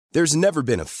There's never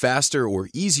been a faster or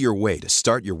easier way to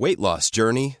start your weight loss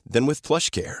journey than with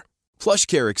PlushCare.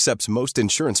 PlushCare accepts most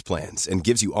insurance plans and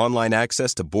gives you online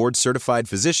access to board-certified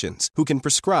physicians who can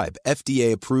prescribe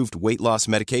FDA-approved weight loss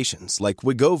medications like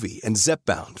Wegovy and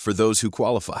Zepbound for those who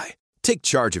qualify. Take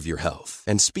charge of your health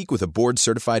and speak with a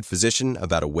board-certified physician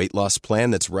about a weight loss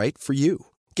plan that's right for you.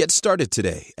 Get started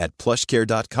today at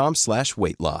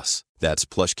plushcare.com/weight-loss. That's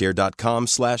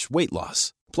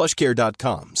plushcare.com/weight-loss.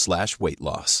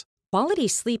 plushcare.com/weight-loss. Quality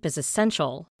sleep is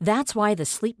essential. That's why the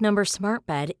Sleep Number Smart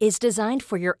Bed is designed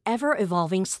for your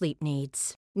ever-evolving sleep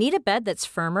needs. Need a bed that's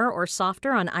firmer or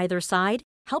softer on either side?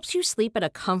 Helps you sleep at a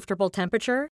comfortable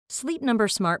temperature? Sleep Number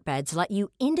Smart Beds let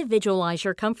you individualize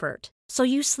your comfort, so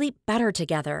you sleep better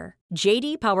together.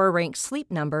 J.D. Power ranks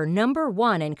Sleep Number number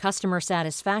 1 in customer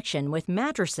satisfaction with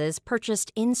mattresses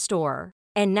purchased in-store.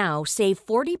 And now, save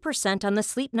 40% on the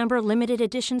Sleep Number Limited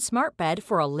Edition Smart Bed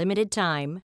for a limited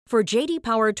time. For J.D.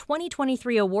 Power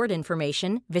 2023 award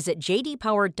information, visit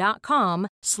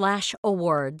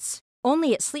jdpower.com/awards.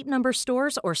 Only at Sleep Number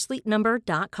stores or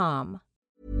sleepnumber.com.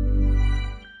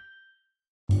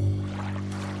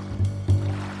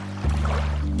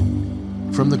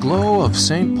 From the glow of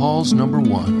St. Paul's No.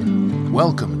 1,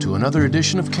 welcome to another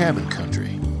edition of Cabin Country.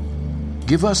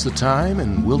 Give us the time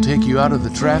and we'll take you out of the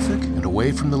traffic and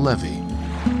away from the levee.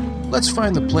 Let's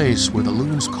find the place where the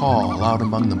loons call out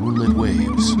among the moonlit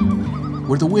waves,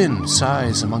 where the wind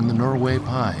sighs among the Norway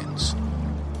pines.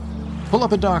 Pull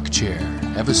up a dock chair,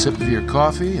 have a sip of your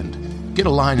coffee, and get a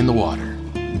line in the water.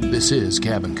 This is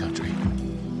Cabin Country.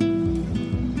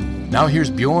 Now here's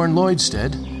Bjorn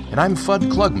Lloydstead, and I'm Fudd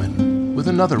Klugman with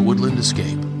another Woodland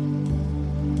Escape.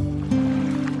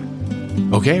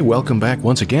 Okay, welcome back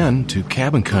once again to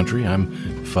Cabin Country. I'm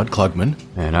Fudd Klugman.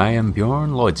 And I am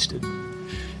Bjorn Lloydstead.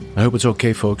 I hope it's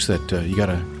okay, folks, that you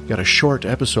got a short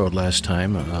episode last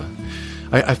time.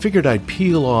 I figured I'd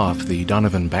peel off the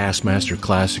Donovan Bassmaster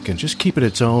Classic and just keep it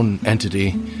its own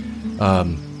entity,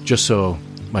 just so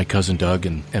my cousin Doug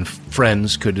and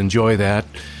friends could enjoy that.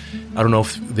 I don't know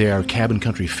if they are Cabin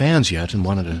Country fans yet and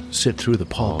wanted to sit through the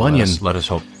Paul Bunyan. Let us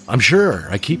hope. I'm sure.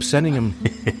 I keep sending them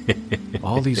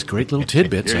all these great little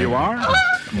tidbits. Here you are.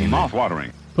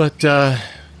 Mouth-watering. But,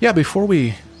 yeah, before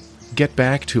we get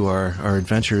back to our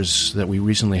adventures that we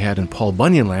recently had in Paul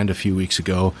Bunyan Land a few weeks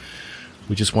ago,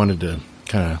 we just wanted to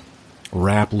kind of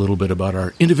rap a little bit about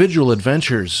our individual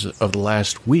adventures of the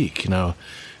last week. Now,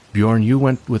 Bjorn, you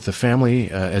went with the family,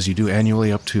 as you do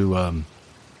annually, up to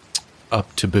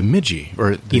Bemidji,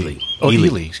 or Ely.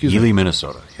 Ely, excuse me. Ely,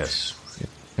 Minnesota, yes.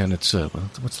 And it's,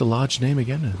 what's the lodge name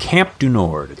again? Camp du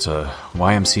Nord. It's a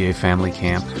YMCA family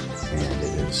camp,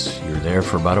 and you're there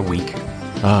for about a week.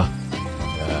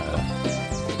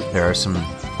 There are some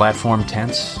platform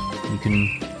tents you can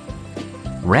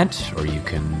rent, or you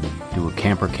can do a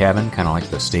camper cabin, kind of like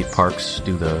the state parks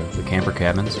do the camper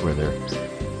cabins, where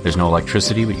there's no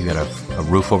electricity, but you got a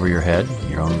roof over your head,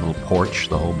 your own little porch,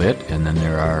 the whole bit, and then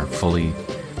there are fully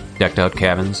decked out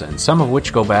cabins, and some of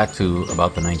which go back to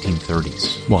about the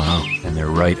 1930s. Wow. And they're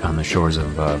right on the shores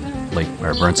of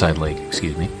Burnside Lake,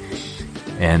 excuse me.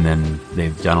 And then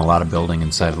they've done a lot of building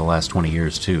inside of the last 20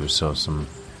 years, too, so some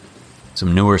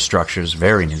newer structures,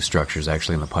 very new structures,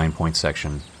 actually, in the Pine Point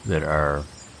section that are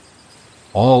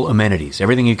all amenities.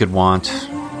 Everything you could want.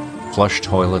 Flush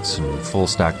toilets and full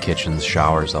stock kitchens,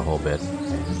 showers, the whole bit.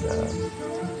 And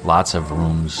lots of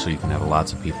rooms so you can have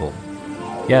lots of people.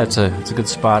 Yeah, it's a good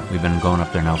spot. We've been going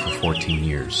up there now for 14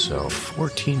 years. So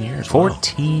 14 years?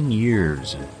 14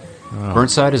 years. Wow.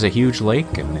 Burnside is a huge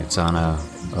lake, and it's on a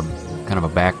kind of a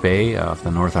back bay off the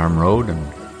North Arm Road, and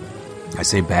I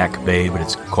say back bay, but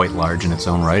it's quite large in its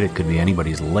own right. It could be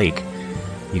anybody's lake.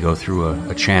 You go through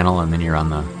a channel, and then you're on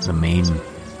the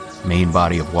main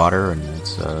body of water, and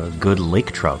it's a good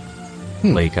lake trout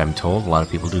lake, I'm told. A lot of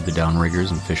people do the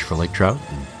downriggers and fish for lake trout.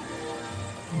 And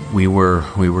we were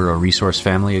a resource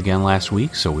family again last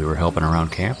week, so we were helping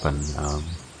around camp and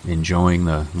enjoying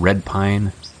the red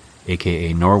pine,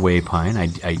 a.k.a. Norway pine.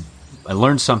 I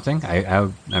learned something. I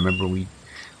remember we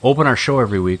open our show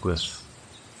every week with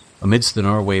Amidst the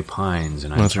Norway Pines,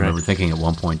 and I remember thinking at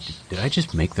one point, did I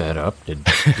just make that up? Did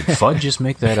Fudd just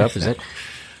make that up? Is that?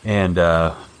 And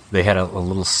they had a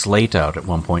little slate out at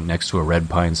one point next to a red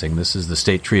pine saying, "This is the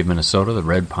state tree of Minnesota, the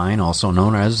red pine, also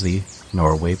known as the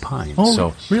Norway pine." Oh,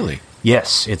 so, really?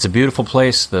 Yes, it's a beautiful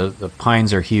place. The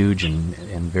pines are huge and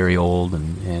very old,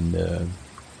 and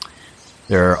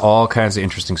there are all kinds of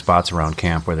interesting spots around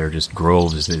camp where there are just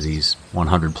groves of these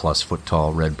 100-plus foot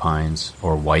tall red pines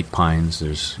or white pines.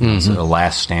 There's the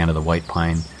last stand of the white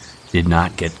pine did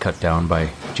not get cut down by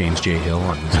James J. Hill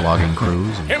and his logging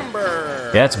crews. And Timber!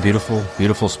 Yeah, it's a beautiful,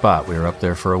 beautiful spot. We were up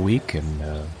there for a week,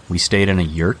 and we stayed in a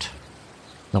yurt.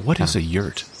 Now, what is a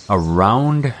yurt?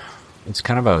 It's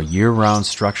kind of a year-round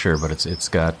structure, but it's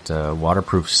got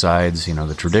waterproof sides. You know,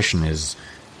 the tradition is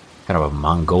kind of a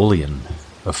Mongolian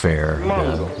affair.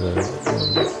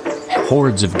 The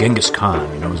hordes of Genghis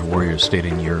Khan, you know, his warriors stayed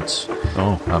in yurts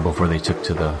before they took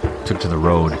to the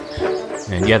road.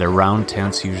 And yeah, they're round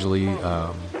tents usually,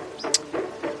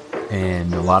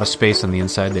 and a lot of space on the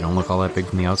inside. They don't look all that big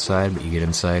from the outside, but you get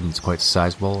inside and it's quite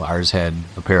sizable. Ours had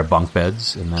a pair of bunk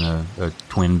beds and then a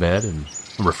twin bed and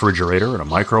a refrigerator and a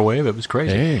microwave. It was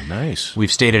crazy. Hey, nice.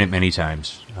 We've stayed in it many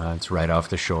times. It's right off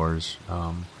the shores.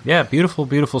 Yeah, beautiful,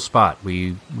 beautiful spot.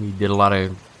 We did a lot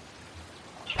of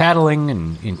paddling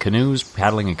and in canoes,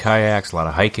 paddling in kayaks, a lot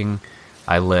of hiking.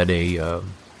 I led a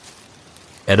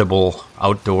edible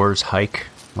outdoors hike,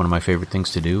 one of my favorite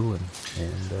things to do.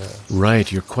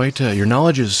 Right, you're quite. Your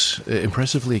knowledge is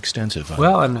impressively extensive.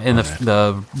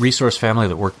 The resource family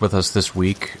that worked with us this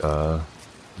week,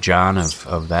 John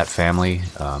of that family,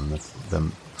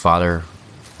 the father,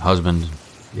 husband,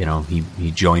 you know,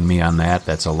 he joined me on that.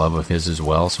 That's a love of his as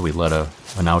well. So we led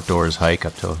an outdoors hike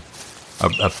up to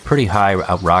a pretty high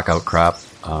rock outcrop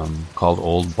called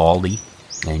Old Baldy,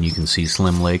 and you can see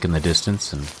Slim Lake in the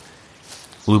distance and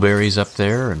blueberries up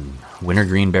there and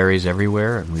wintergreen berries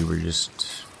everywhere, and we were just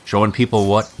showing people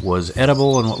what was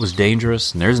edible and what was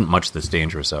dangerous, and there isn't much that's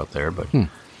dangerous out there, but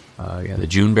the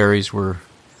June berries were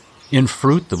in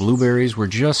fruit, the blueberries were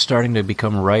just starting to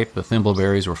become ripe, the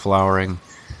thimbleberries were flowering.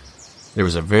 There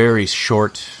was a very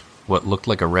short, what looked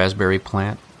like a raspberry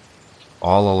plant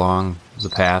all along the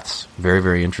paths, very,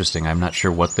 very interesting. I'm not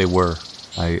sure what they were.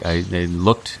 They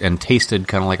looked and tasted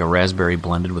kind of like a raspberry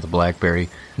blended with a blackberry.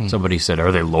 Somebody said,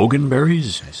 "Are they Logan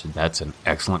berries?" I said, "That's an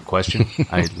excellent question."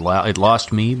 It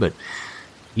lost me, but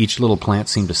each little plant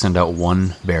seemed to send out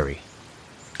one berry.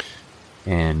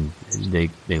 And they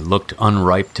looked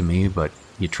unripe to me, but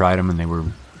you tried them and they were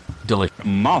delicious.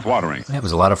 Mouth-watering. That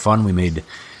was a lot of fun. We made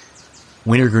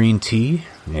wintergreen tea,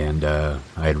 and I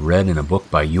had read in a book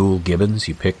by Yule Gibbons,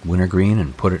 you pick wintergreen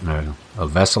and put it in a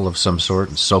vessel of some sort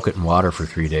and soak it in water for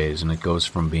 3 days, and it goes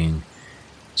from being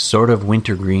sort of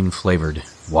wintergreen flavored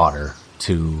water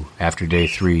to, after day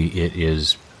 3, it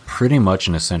is pretty much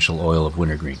an essential oil of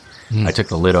wintergreen. I took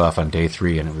the lid off on day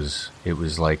 3, and it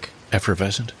was like...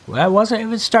 Effervescent? Well, it wasn't. It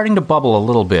was starting to bubble a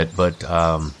little bit, but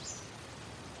I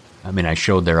mean, I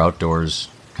showed their outdoors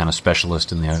kind of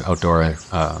specialist in the outdoor...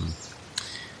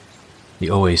 the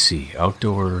OAC,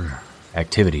 Outdoor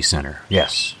Activity Center.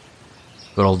 Yes.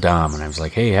 Good old Dom. And I was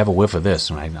like, "Hey, have a whiff of this."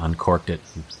 And I uncorked it.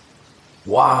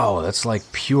 Wow, that's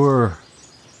like pure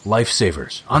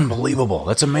lifesavers. Unbelievable.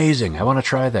 That's amazing. I want to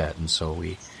try that. And so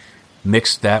we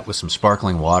mixed that with some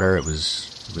sparkling water. It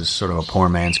was sort of a poor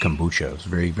man's kombucha. It was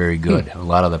very, very good. A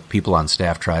lot of the people on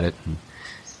staff tried it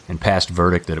and passed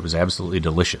verdict that it was absolutely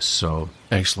delicious. So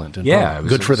excellent. And yeah, it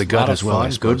was good for the gut as well. I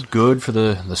suppose. Good for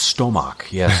the stomach.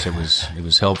 Yes, it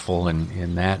was helpful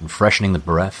in that and freshening the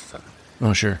breath.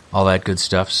 Oh, sure. All that good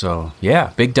stuff. So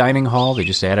yeah, big dining hall. They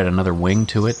just added another wing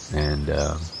to it, and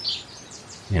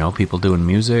you know, people doing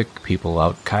music, people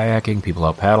out kayaking, people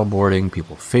out paddleboarding,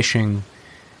 people fishing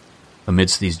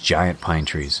amidst these giant pine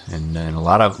trees. And a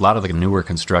lot of the newer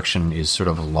construction is sort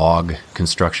of log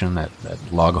construction, that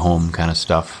log home kind of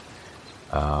stuff.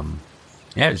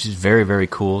 Yeah, it's just very, very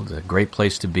cool. It's a great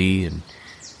place to be. And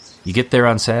you get there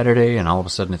on Saturday, and all of a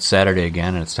sudden it's Saturday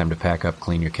again, and it's time to pack up,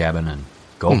 clean your cabin, and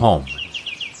go home.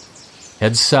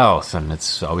 Head south, and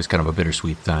it's always kind of a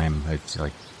bittersweet time. It's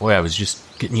like, boy, I was just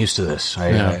getting used to this.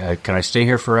 Can I stay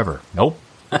here forever? Nope.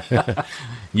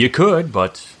 You could,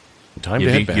 but...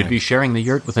 You'd be sharing the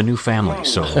yurt with a new family,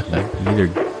 so you either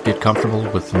get comfortable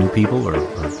with new people or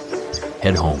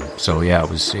head home. So yeah,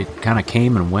 it kind of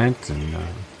came and went, and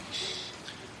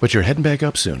but you're heading back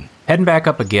up soon. Heading back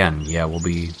up again. Yeah, we'll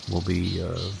be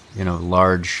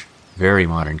large, very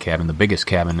modern cabin, the biggest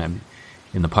cabin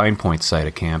in the Pine Point side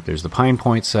of camp. There's the Pine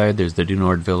Point side, there's the Du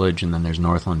Nord Village, and then there's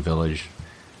Northland Village.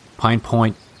 Pine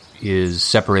Point is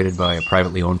separated by a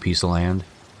privately owned piece of land.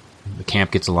 The camp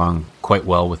gets along quite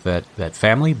well with that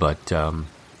family, but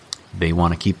they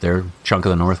want to keep their chunk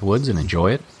of the North Woods and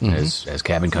enjoy it, as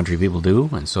cabin country people do.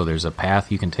 And so there's a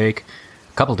path you can take,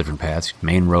 a couple different paths,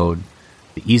 main road,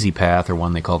 the easy path, or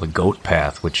one they call the goat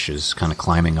path, which is kind of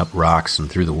climbing up rocks and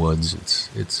through the woods.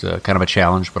 It's kind of a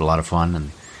challenge, but a lot of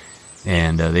fun.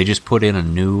 And they just put in a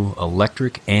new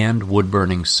electric and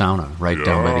wood-burning sauna right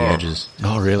down by the edges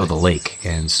of the lake.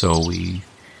 And so we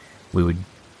would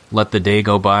let the day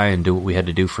go by and do what we had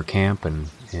to do for camp and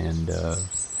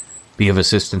be of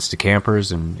assistance to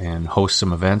campers and host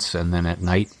some events. And then at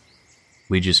night,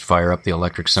 we just fire up the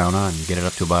electric sauna and get it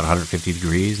up to about 150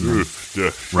 degrees, and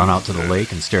then run out to the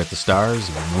lake and stare at the stars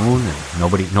and the moon,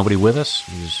 and nobody with us.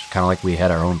 It was kind of like we had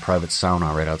our own private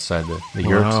sauna right outside the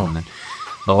yurts. Wow. And then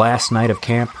the last night of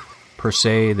camp, per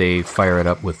se, they fire it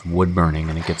up with wood burning,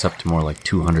 and it gets up to more like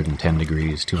 210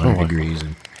 degrees, 200 degrees.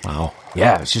 And Wow.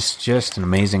 yeah, it's just an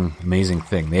amazing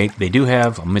thing. They do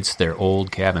have, amidst their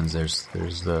old cabins, there's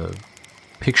the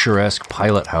picturesque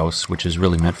pilot house, which is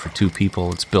really meant for 2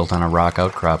 people. It's built on a rock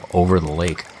outcrop over the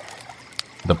lake.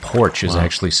 The porch is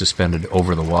actually suspended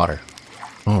over the water.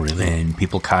 Oh, really? And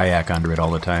people kayak under it all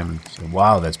the time and say,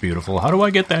 wow, that's beautiful. How do I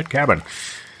get that cabin?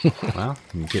 Well,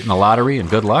 you get in the lottery and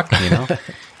good luck, you know.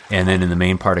 And then in the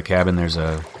main part of cabin, there's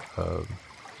a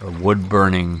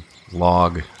wood-burning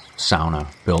log sauna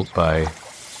built by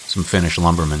some Finnish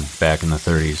lumbermen back in the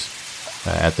 30s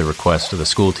at the request of the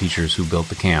school teachers who built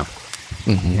the camp.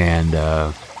 Mm-hmm.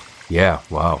 And, yeah,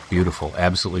 wow, beautiful,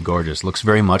 absolutely gorgeous. Looks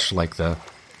very much like the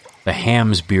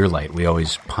Ham's beer light we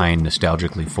always pine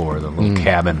nostalgically for, the little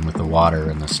cabin with the water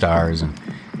and the stars. And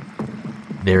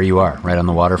there you are, right on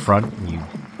the waterfront. You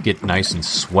get nice and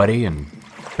sweaty and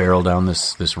barrel down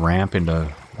this ramp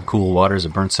into the cool waters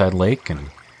of Burnside Lake and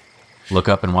look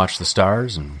up and watch the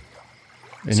stars and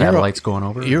satellites going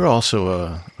over. You're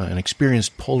also an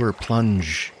experienced polar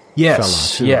plunge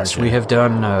Yes, fella, too, yes, aren't you? we have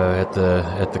done at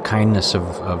the kindness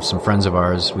of some friends of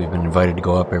ours. We've been invited to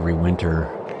go up every winter.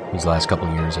 These last couple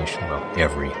of years,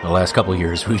 the last couple of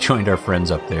years, we joined our friends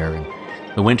up there, and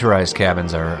the winterized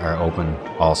cabins are open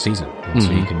all season, and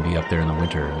so you can be up there in the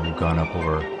winter. And we've gone up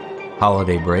over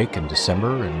holiday break in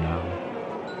December,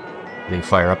 and they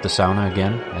fire up the sauna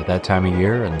again at that time of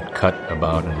year and cut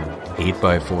about an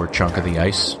 8x4 chunk of the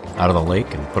ice out of the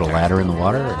lake and put a ladder in the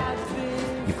water.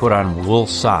 And you put on wool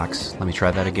socks. Let me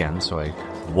try that again.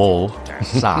 Wool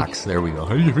socks. There we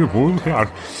go.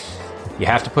 You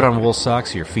have to put on wool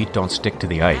socks so your feet don't stick to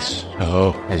the ice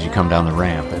as you come down the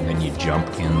ramp, and then you jump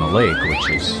in the lake, which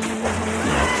is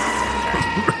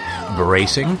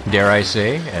bracing, dare I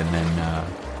say, and then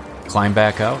climb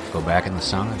back out, go back in the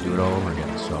sauna, do it all over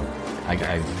again. So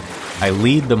I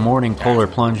lead the morning polar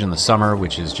plunge in the summer,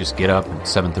 which is just get up at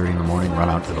 7:30 in the morning, run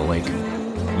out to the lake,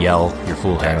 yell your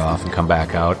fool head off, and come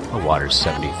back out. The water's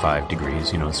 75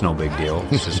 degrees. It's no big deal.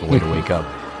 It's just a way to wake up.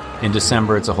 In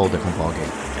December, it's a whole different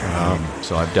ballgame.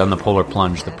 So I've done the polar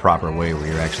plunge the proper way, where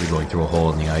you're actually going through a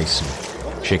hole in the ice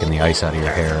and shaking the ice out of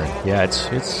your hair. And yeah,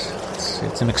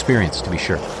 it's an experience, to be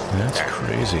sure. That's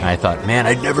crazy. And I thought, man,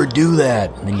 I'd never do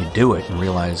that. And then you do it and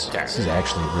realize this is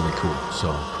actually really cool.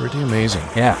 So Pretty amazing.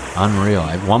 yeah, unreal.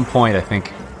 At one point, I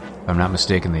think, if I'm not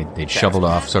mistaken, they'd shoveled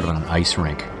off sort of an ice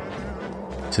rink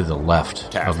to the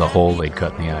left of the hole they'd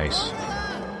cut in the ice.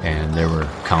 And there were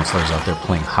counselors out there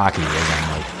playing hockey as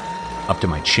I'm like up to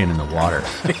my chin in the water.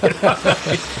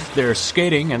 They're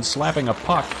skating and slapping a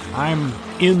puck. I'm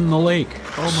in the lake.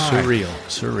 Oh my.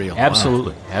 Surreal.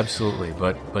 Absolutely, absolutely.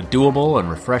 But doable and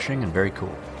refreshing and very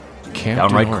cool. Camp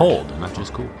Downright du Nord. cold, not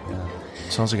just cool.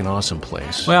 Sounds like an awesome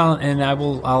place. Well, and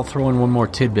I'll throw in one more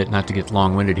tidbit, not to get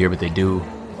long-winded here, but they do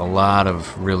a lot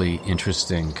of really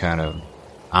interesting kind of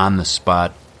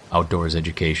on-the-spot outdoors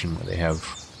education, where they have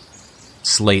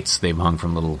slates they've hung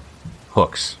from little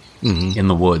hooks in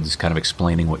the woods, kind of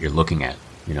explaining what you're looking at,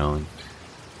 and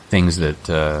things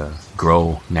that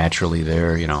grow naturally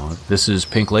there. This is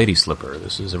pink lady slipper.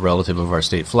 This is a relative of our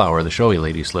state flower, the showy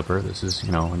lady slipper. This is,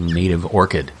 a native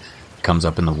orchid. Comes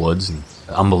up in the woods, and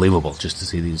unbelievable just to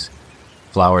see these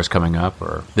flowers coming up.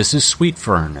 Or this is sweet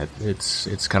fern.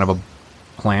 It's kind of a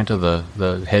plant of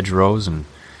the hedgerows and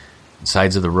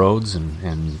sides of the roads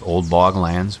and old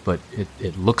boglands, but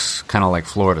it looks kind of like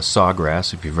Florida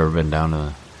sawgrass. If you've ever been down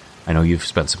to, I know you've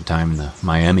spent some time in the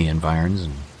Miami environs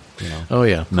and Oh,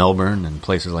 yeah. Melbourne and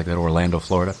places like that, Orlando,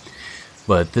 Florida.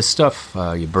 But this stuff,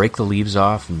 you break the leaves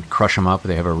off and crush them up.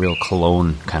 They have a real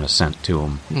cologne kind of scent to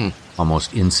them,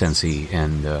 almost incensey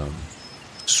and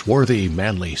Swarthy,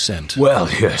 manly scent. well,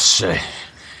 yes.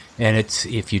 And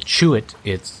if you chew it,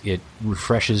 it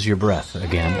refreshes your breath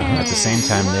again. At the same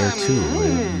time, there too,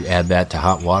 you add that to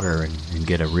hot water and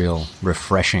get a real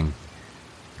refreshing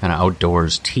kind of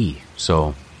outdoors tea.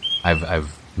 So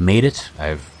I've made it.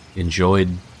 I've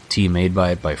enjoyed tea made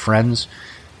by friends,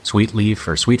 sweet leaf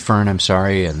or sweet fern, I'm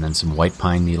sorry, and then some white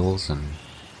pine needles. And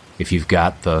if you've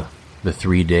got the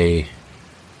 3-day,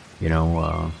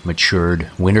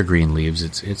 matured wintergreen leaves,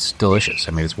 it's delicious.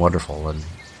 I mean, it's wonderful,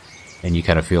 and you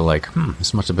kind of feel like,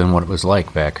 this must have been what it was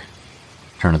like back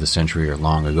turn of the century or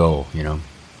long ago.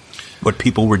 What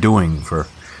people were doing for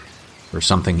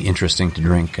something interesting to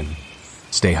drink and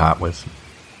stay hot with,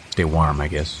 stay warm, I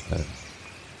guess.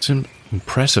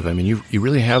 impressive. I mean, you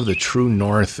really have the true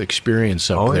North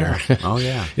experience up there. Yeah. Oh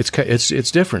yeah.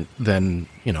 It's different than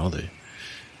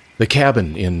the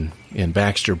cabin in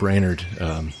Baxter Brainerd.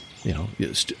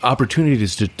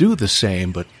 Opportunities to do the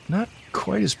same, but not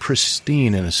quite as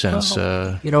pristine in a sense.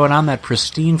 And on that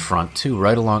pristine front too,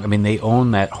 right along. I mean, they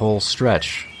own that whole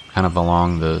stretch, kind of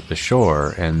along the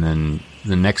shore, and then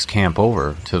the next camp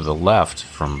over to the left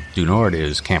from Du Nord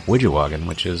is Camp Widgewagon,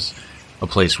 which is a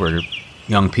place where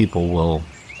young people will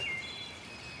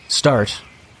start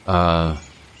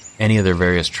any of their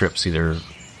various trips, either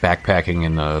backpacking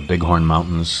in the Bighorn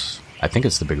Mountains. I think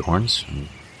it's the Bighorns.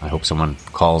 I hope someone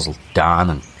calls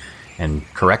Don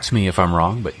and corrects me if I'm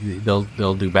wrong, but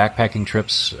they'll do backpacking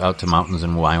trips out to mountains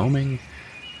in Wyoming,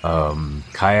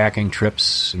 kayaking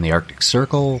trips in the Arctic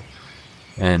Circle,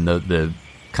 and the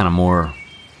kind of more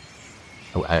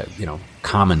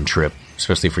common trip,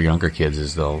 especially for younger kids,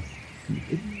 is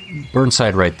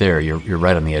Burnside right there. You're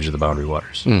right on the edge of the Boundary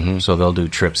Waters, so they'll do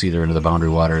trips either into the Boundary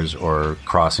Waters or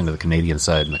cross into the Canadian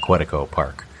side in the Quetico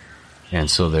Park, and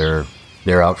so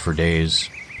they're out for days,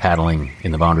 paddling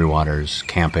in the Boundary Waters,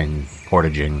 camping,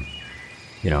 portaging,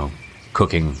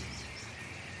 cooking,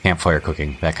 campfire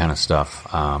cooking, that kind of stuff.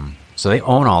 So they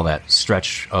own all that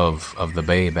stretch of the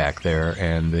bay back there,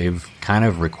 and they've kind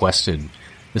of requested,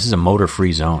 this is a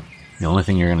motor-free zone. The only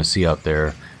thing you're going to see out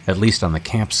there, at least on the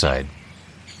camp side,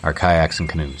 are kayaks and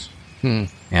canoes,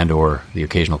 and or the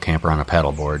occasional camper on a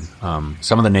paddleboard.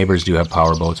 Some of the neighbors do have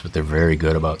power boats, but they're very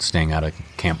good about staying out of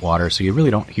camp water, so you really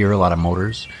don't hear a lot of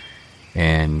motors.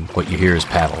 And what you hear is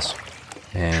paddles.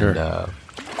 And, sure.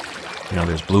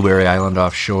 There's Blueberry Island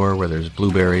offshore where there's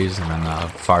blueberries, and on the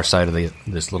far side of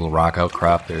this little rock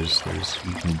outcrop, there's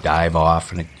you can dive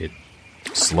off, and it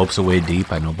slopes away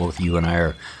deep. I know both you and I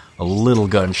are a little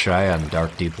gun shy on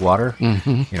dark, deep water.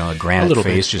 Mm-hmm. A granite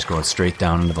face just going straight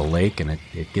down into the lake, and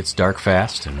it gets dark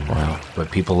fast. And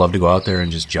but people love to go out there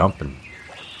and just jump and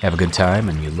have a good time.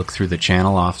 And you look through the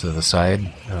channel off to the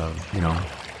side, a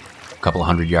couple of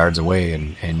 100 yards away,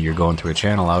 and you're going through a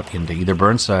channel out into either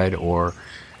Burnside or,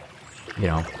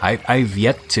 I've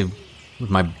yet to, with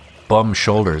my bum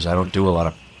shoulders, I don't do a lot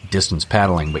of distance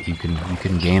paddling, but you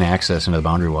can gain access into the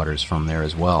Boundary Waters from there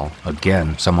as well.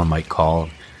 Again, someone might call,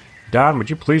 Don,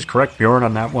 would you please correct Bjorn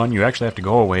on that one? You actually have to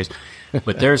go a ways.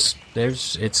 But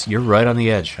you're right on the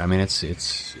edge. I mean,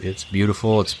 it's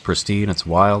beautiful, it's pristine, it's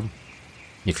wild.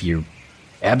 If you're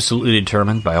absolutely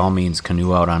determined, by all means,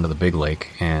 canoe out onto the big lake,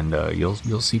 and you'll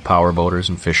see power boaters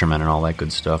and fishermen and all that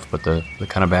good stuff. But the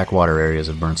kind of backwater areas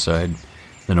of Burnside,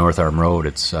 the North Arm Road,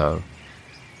 it's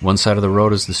one side of the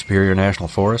road is the Superior National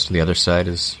Forest, the other side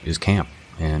is camp,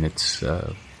 and it's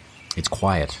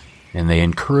quiet. And they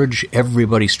encourage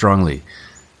everybody strongly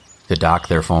to dock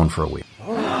their phone for a week.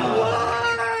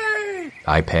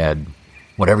 iPad,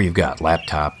 whatever you've got,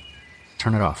 laptop,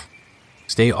 turn it off.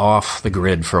 Stay off the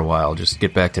grid for a while. Just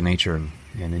get back to nature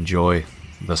and enjoy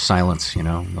the silence.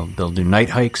 They'll do night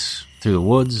hikes through the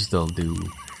woods. They'll do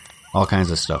all kinds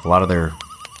of stuff. A lot of their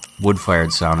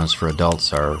wood-fired saunas for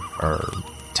adults are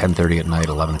 10:30 at night,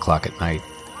 11 o'clock at night.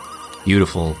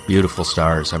 Beautiful, beautiful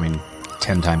stars. I mean,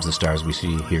 10 times the stars we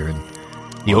see here in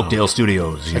the Oakdale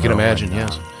studios. I can imagine,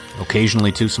 yes.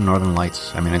 Occasionally, too, some northern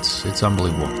lights. I mean, it's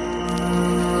unbelievable.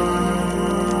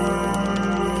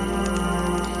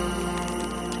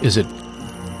 Is it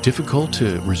difficult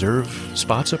to reserve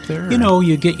spots up there?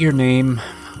 You get your name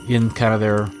in kind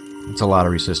of it's a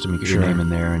lottery system. You get your name in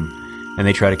there, and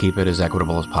they try to keep it as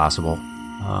equitable as possible.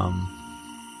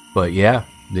 But yeah,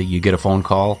 you get a phone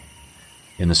call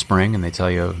in the spring, and they tell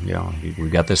you,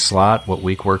 we've got this slot. What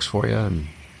week works for you, and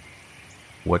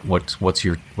what's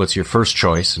your first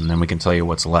choice, and then we can tell you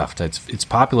what's left. It's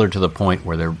popular to the point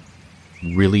where there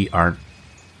really aren't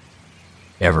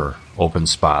ever open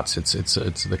spots. It's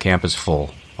the camp is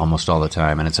full almost all the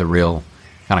time, and it's a real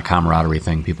kind of camaraderie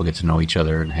thing. People get to know each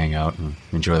other and hang out and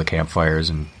enjoy the campfires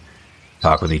and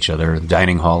talk with each other. The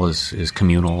dining hall is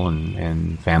communal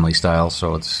and family style,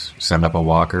 so it's send up a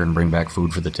walker and bring back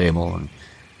food for the table and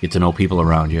get to know people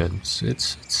around you.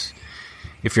 It's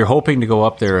if you're hoping to go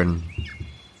up there and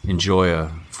enjoy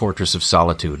a fortress of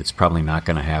solitude, it's probably not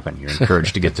going to happen. You're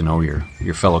encouraged to get to know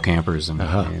your fellow campers and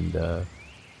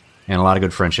a lot of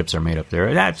good friendships are made up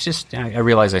there. That's just, I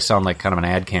realize I sound like kind of an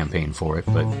ad campaign for it,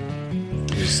 but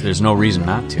there's no reason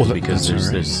not to, because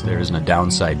there isn't a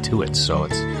downside to it. So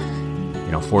it's,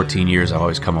 14 years I've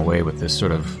always come away with this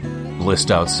sort of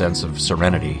blissed out sense of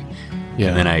serenity. Yeah.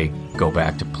 And then I go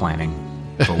back to planning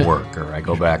for work, or I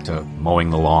go back to mowing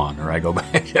the lawn, or I go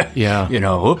back,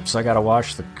 oops, I got to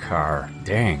wash the car.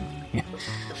 Dang.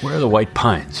 Where are the white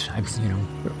pines?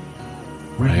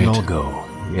 Where do they all go?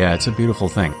 Yeah, it's a beautiful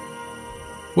thing.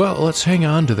 Well, let's hang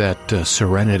on to that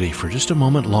serenity for just a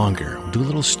moment longer. We'll do a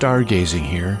little stargazing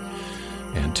here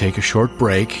and take a short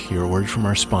break. Hear a word from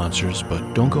our sponsors,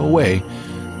 but don't go away.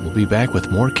 We'll be back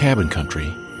with more Cabin Country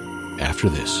after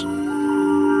this.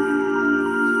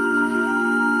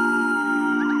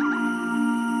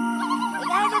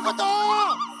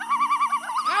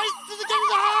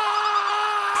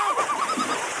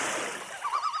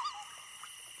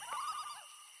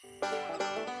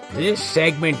 This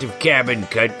segment of Cabin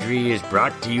Country is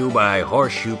brought to you by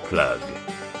Horseshoe Plug,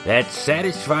 that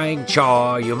satisfying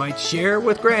chaw you might share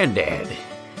with Granddad.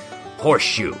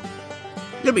 Horseshoe.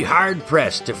 You'll be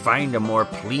hard-pressed to find a more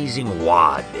pleasing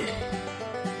wad.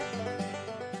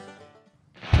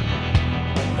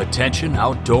 Attention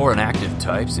outdoor and active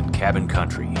types in Cabin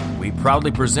Country. We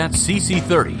proudly present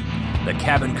CC30, the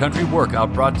Cabin Country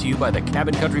workout brought to you by the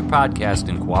Cabin Country Podcast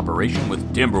in cooperation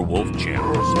with Timberwolf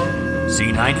Gyms.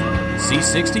 C90,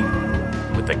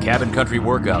 C60. With the Cabin Country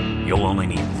workout, you'll only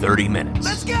need 30 minutes.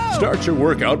 Let's go! Start your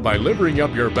workout by limbering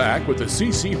up your back with the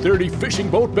CC30 fishing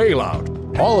boat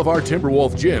bailout. All of our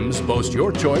Timberwolf gyms boast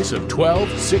your choice of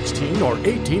 12, 16, or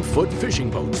 18-foot fishing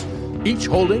boats, each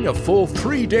holding a full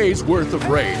 3 days' worth of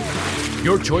rain.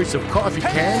 Your choice of coffee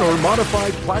can or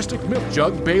modified plastic milk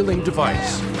jug bailing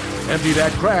device. Empty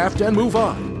that craft and move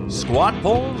on. Squat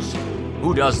poles?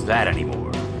 Who does that anymore?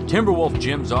 Timberwolf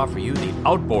gyms offer you the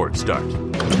outboard start.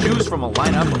 Choose from a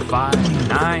lineup of 5,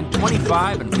 9,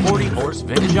 25, and 40-horse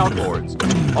vintage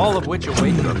outboards, all of which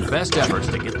await your best efforts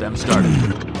to get them started.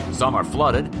 Some are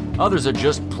flooded, others are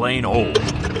just plain old.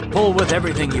 Pull with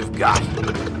everything you've got.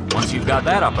 Once you've got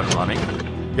that up and running,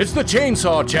 It's the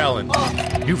Chainsaw Challenge.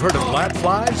 You've heard of lat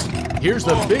flies? Here's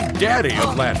the big daddy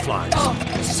of lat flies.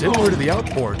 Similar to the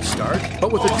outboard start,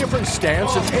 but with a different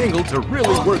stance and angle to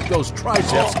really work those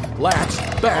triceps,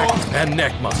 lats, back, and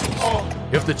neck muscles.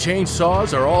 If the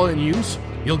chainsaws are all in use,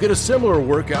 you'll get a similar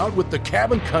workout with the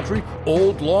Cabin Country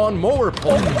Old Lawn Mower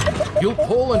Pull. You'll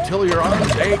pull until your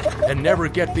arms ache and never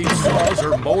get these saws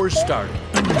or mowers started.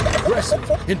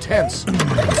 Aggressive, intense,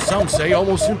 some say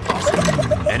almost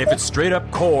impossible. and if it's straight up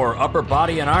core, upper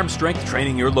body, and arm strength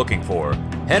training you're looking for,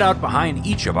 head out behind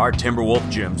each of our Timberwolf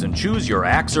gyms and choose your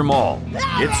axe or maul.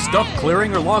 It's stump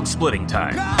clearing or log splitting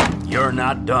time. You're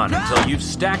not done until you've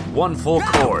stacked one full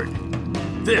cord.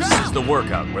 This is the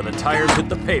workout where the tires hit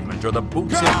the pavement or the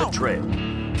boots hit the trail.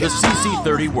 The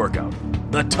CC30 workout.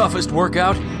 The toughest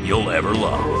workout you'll ever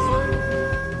love.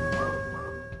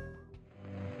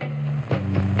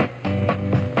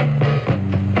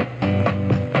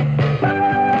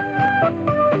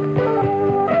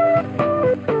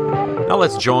 Now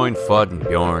let's join Fudd and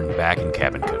Bjorn back in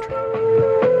Cabin Country.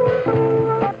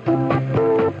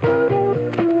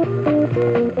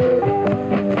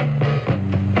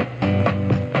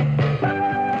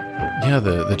 Yeah,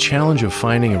 the challenge of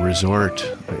finding a resort,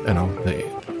 you know,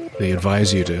 they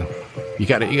advise you to, you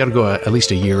got to go at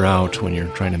least a year out when you're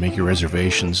trying to make your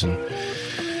reservations. And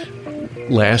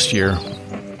last year,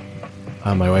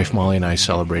 my wife Molly and I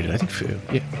celebrated, I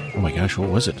think, oh my gosh, what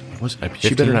was it?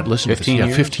 She better not listen to this.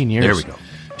 Yeah, 15 years. There we go.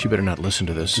 She better not listen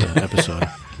to this episode.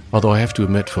 Although I have to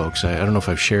admit, folks, I don't know if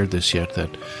I've shared this yet, that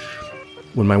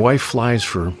when my wife flies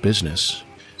for business,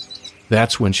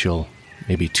 that's when she'll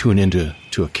maybe tune into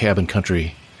a Cabin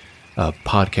Country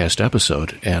podcast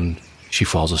episode, and she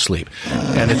falls asleep.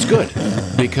 And it's good,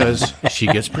 because she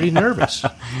gets pretty nervous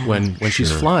when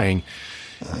she's flying.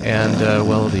 And,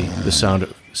 well, the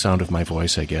sound of my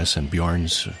voice, I guess, and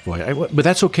Bjorn's voice. But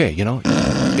that's okay, you know.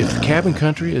 If Cabin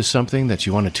Country is something that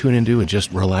you want to tune into and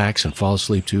just relax and fall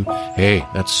asleep to, hey,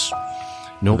 that's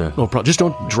no problem. Just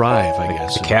don't drive, I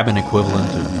guess. The cabin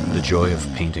equivalent of the joy of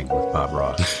painting with Bob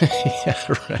Ross. Yeah,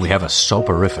 right. We have a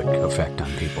soporific effect on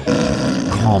people.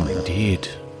 Calming. Indeed.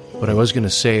 But I was going to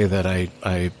say that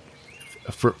I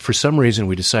for some reason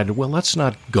we decided, well, let's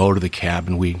not go to the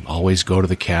cabin. We always go to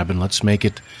the cabin. Let's make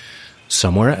it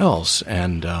somewhere else.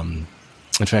 And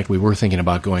in fact, we were thinking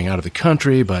about going out of the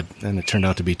country, but then it turned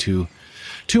out to be too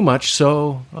much.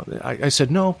 So I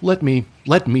said, no, let me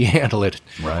handle it.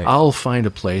 Right. I'll find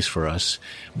a place for us.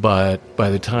 But by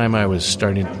the time I was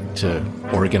starting to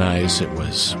organize,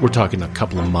 we're talking a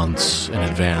couple of months in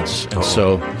advance. And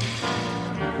so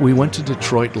we went to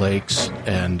Detroit Lakes,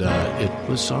 and it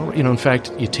was all, in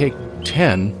fact, you take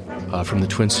 10 from the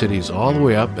Twin Cities all the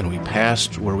way up, and we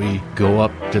passed where we go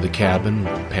up to the cabin,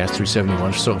 past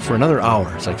 371. So for another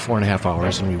hour, it's like 4.5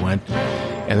 hours, and we went.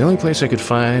 And the only place I could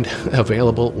find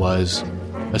available was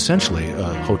essentially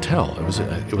a hotel. It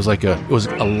was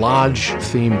a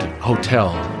lodge-themed hotel.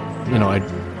 I'm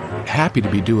happy to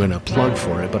be doing a plug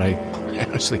for it, but I I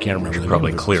honestly can't remember. The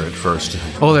Probably name of clear it first.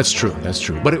 Oh, that's true. That's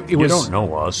true. But it You was. don't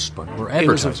know us, but we're It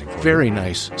was a advertising for very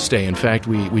nice stay. In fact,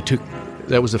 we took.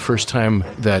 That was the first time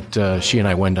that she and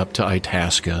I went up to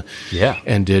Itasca. Yeah.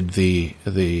 And did the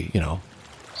you.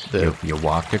 You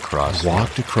walked across.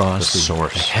 walked across the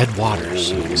source. the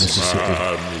headwaters of the Mississippi.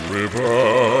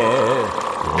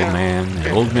 The old man, the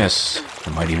old miss,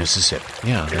 the mighty Mississippi.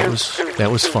 Yeah, that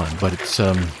was fun. But it's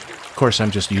of course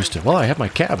I'm just used to. Well, I have my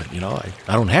cabin. I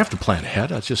don't have to plan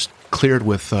ahead. I just cleared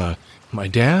with my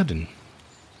dad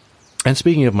and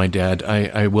speaking of my dad,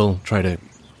 I will try to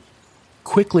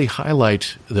quickly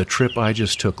highlight the trip I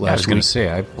just took last week. I was going to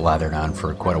say, I blathered on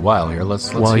for quite a while here.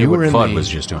 Let's While hear you what were in Fudd the was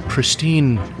just doing.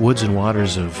 pristine woods and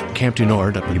waters of Camp du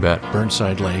Nord up in You bet.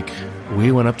 Burnside Lake,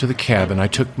 we went up to the cabin. I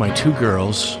took my two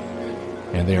girls,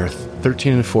 and they are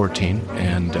 13 and 14,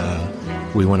 and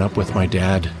we went up with my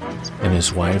dad and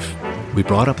his wife. We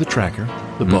brought up the tracker,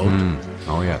 the boat,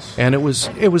 Oh, yes. and it was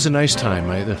a nice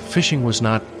time. The fishing was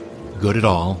not good at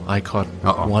all. I caught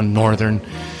one northern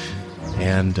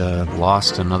and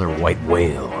Lost another white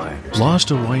whale, I understand.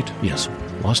 lost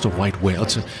a white whale.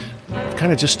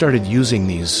 Kind of just started using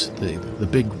the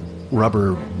big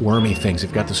rubber wormy things.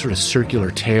 They've got the sort of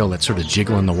circular tail that sort of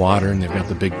jiggle in the water, and they've got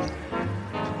the big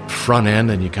front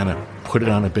end, and you kind of put it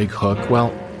on a big hook.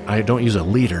 Well, I don't use a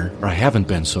leader, or I haven't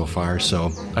been so far,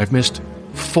 so I've missed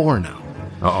 4 now.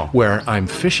 Where I'm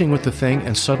fishing with the thing,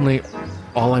 and suddenly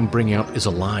all I'm bringing up is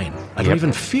a line. I don't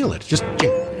even feel it. Just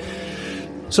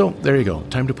so there you go.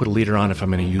 Time to put a leader on if I'm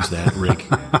going to use that rig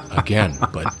again.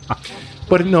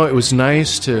 But no, it was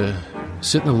nice to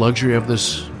sit in the luxury of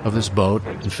this boat.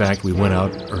 In fact, we went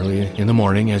out early in the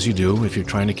morning, as you do if you're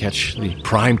trying to catch the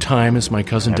prime time, as my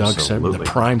cousin Doug said, the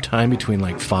prime time between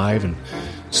like 5 and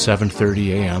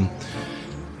 7:30 a.m.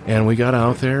 And we got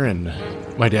out there, and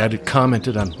my dad had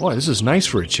commented on, boy, this is nice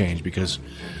for a change, because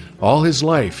all his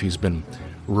life he's been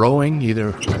rowing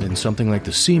either in something like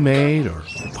the Sea Maid or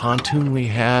the pontoon we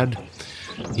had.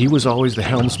 He was always the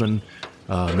helmsman,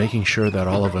 making sure that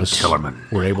all of us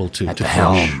were able to at the fish.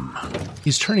 helm.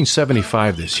 He's turning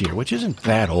 75 this year, which isn't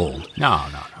that old. No.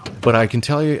 But I can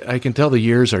tell the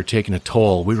years are taking a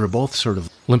toll. We were both sort of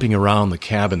limping around the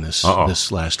cabin this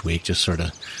last week, just sort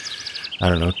of, I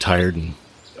don't know, tired. And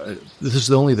this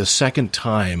is only the second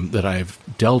time that I've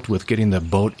dealt with getting the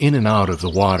boat in and out of the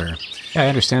water. Yeah, I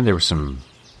understand there were some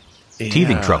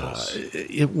teething troubles.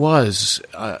 It was.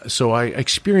 So I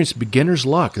experienced beginner's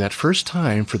luck that first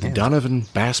time for the Donovan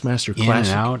Bassmaster Classic. In and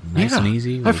out, nice and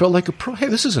easy. I felt like a pro. Hey,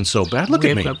 this isn't so bad. Look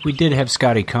at me. We did have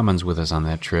Scotty Cummins with us on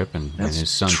that trip, and his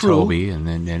son Toby, and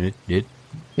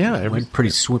it went pretty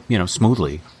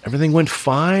smoothly. Everything went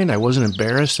fine. I wasn't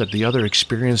embarrassed at the other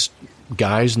experienced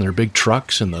guys in their big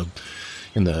trucks and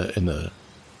the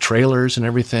trailers and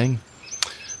everything.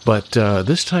 But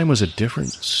this time was a different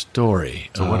story.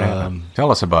 So what happened?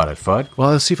 Tell us about it, Fudd.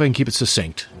 Well, let's see if I can keep it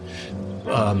succinct.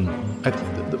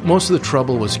 Most of the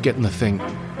trouble was getting the thing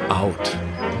out.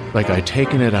 Like, I'd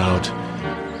taken it out,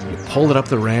 you pull it up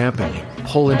the ramp, and you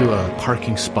pull into a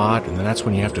parking spot, and then that's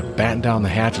when you have to batten down the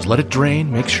hatches, let it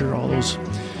drain, make sure all those,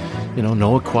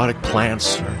 no aquatic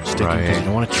plants are sticking, because you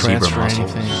don't want to transfer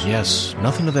anything. Yes,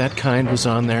 nothing of that kind was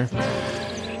on there.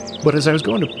 But as I was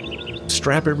going to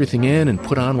strap everything in and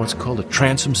put on what's called a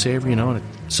transom saver, and it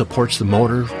supports the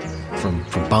motor from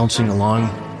bouncing along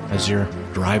as you're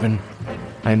driving,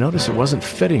 I noticed it wasn't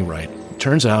fitting right. It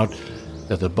turns out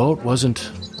that the boat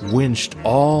wasn't winched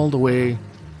all the way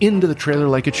into the trailer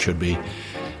like it should be.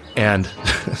 And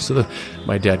so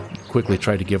my dad quickly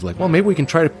tried to give maybe we can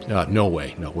try to... no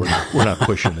way. No, we're not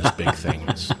pushing this big thing.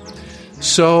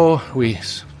 So we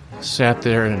sat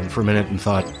there and for a minute and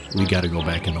thought, we got to go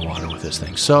back in the water with this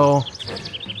thing. So,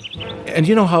 and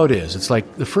you know how it is. It's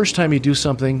like the first time you do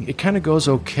something, it kind of goes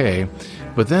okay,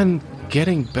 but then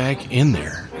getting back in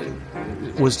there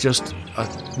was just a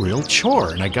real chore.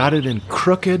 And I got it in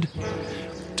crooked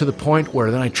to the point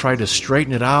where then I tried to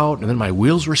straighten it out, and then my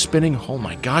wheels were spinning. Oh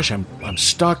my gosh, I'm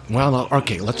stuck. Well,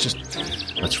 okay, let's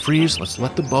freeze. Let's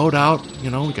let the boat out. We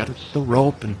got the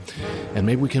rope, and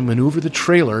maybe we can maneuver the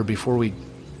trailer before we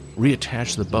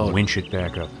reattach the boat. Winch it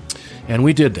back up. And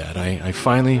we did that. I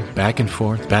finally, back and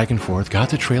forth, got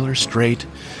the trailer straight,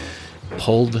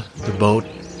 pulled the boat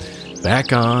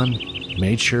back on,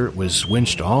 made sure it was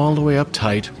winched all the way up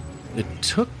tight. It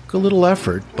took a little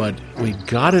effort, but we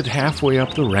got it halfway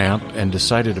up the ramp and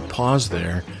decided to pause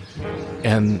there.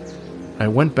 And I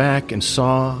went back and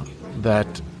saw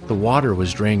that the water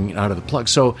was draining out of the plug.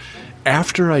 So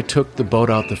after I took the boat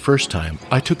out the first time,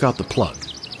 I took out the plug.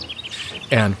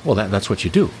 And, well, that's what you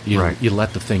do. You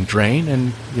let the thing drain,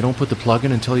 and you don't put the plug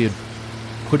in until you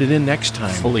put it in next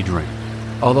time. Fully drain.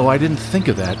 Although I didn't think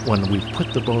of that when we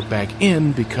put the boat back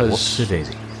in because...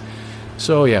 Whoopsie-daisy.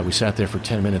 So, yeah, we sat there for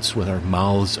 10 minutes with our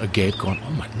mouths agape going,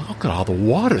 oh, my, look at all the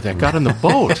water that got in the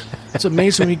boat. It's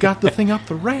amazing we got the thing up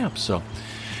the ramp. So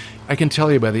I can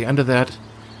tell you by the end of that,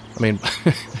 I mean,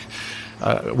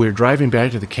 we were driving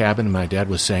back to the cabin, and my dad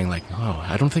was saying, like, oh,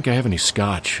 I don't think I have any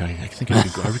scotch. I think I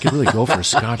could really go for a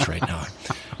scotch right now.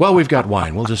 Well, we've got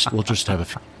wine. We'll just have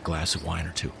a glass of wine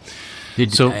or two.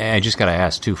 I just got to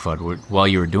ask, too, Fudd, while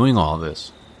you were doing all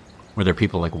this, were there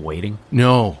people, like, waiting?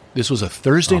 No. This was a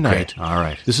Thursday night. All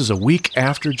right. This is a week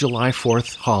after July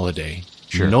 4th holiday.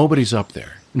 Sure. Nobody's up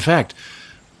there. In fact,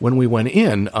 when we went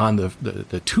in on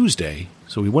the Tuesday,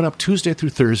 so we went up Tuesday through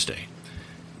Thursday,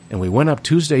 and we went up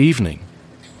Tuesday evening,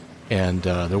 and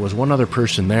there was one other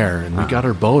person there, and we got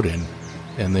our boat in,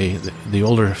 and the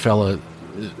older fella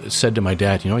said to my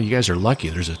dad, you guys are lucky.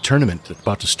 There's a tournament that's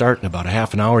about to start in about a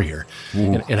half an hour here.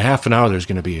 In a half an hour, there's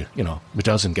going to be, a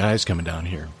dozen guys coming down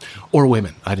here. Or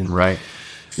women. I didn't. Right.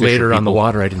 Later on the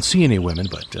water, I didn't see any women,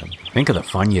 but... think of the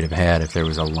fun you'd have had if there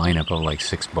was a lineup of, like,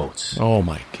 6 boats. Oh,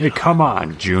 my God. Hey, come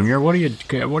on, Junior. What are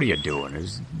you doing?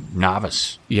 Is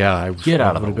novice. Yeah. Get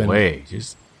out of the way.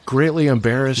 Just... greatly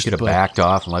embarrassed. You could have backed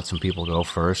off and let some people go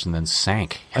first and then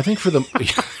sank. I think for the...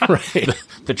 right.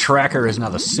 The tracker is now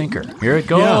the sinker. Here it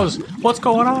goes. Yeah. What's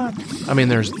going on? I mean,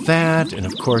 there's that, and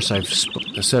of course I've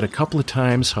said a couple of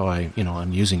times how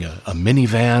I'm using a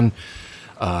minivan,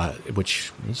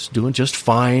 which is doing just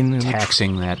fine. And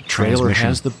taxing that trailer transmission.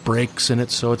 has the brakes in it,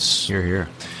 so it's... Here.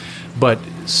 But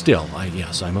still,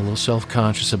 I'm a little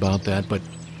self-conscious about that, but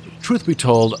truth be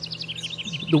told,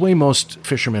 the way most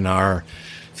fishermen are,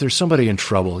 if there's somebody in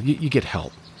trouble, you get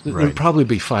help. Right. There'd probably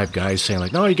be 5 guys saying,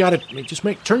 like, no, you got it. Just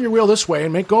turn your wheel this way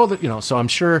and make go of it. So I'm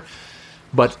sure,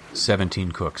 but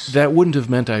 17 cooks. That wouldn't have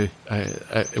meant it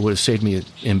would have saved me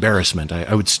embarrassment.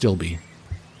 I would still be,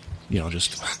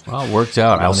 just. Well, it worked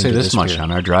out. I'll say this much: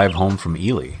 on our drive home from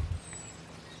Ely,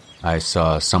 I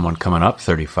saw someone coming up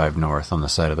 35 North on the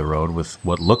side of the road with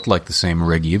what looked like the same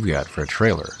rig you've got for a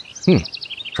trailer,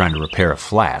 trying to repair a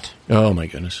flat. Oh my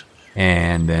goodness!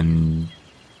 And then,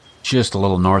 just a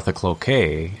little north of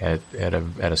Cloquet at a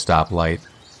stoplight,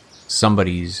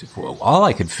 all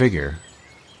I could figure,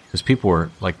 because people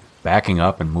were like backing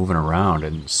up and moving around,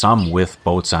 and some with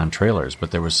boats on trailers,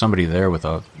 but there was somebody there with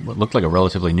what looked like a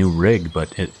relatively new rig,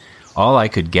 but all I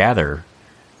could gather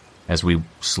as we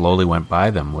slowly went by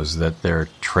them was that their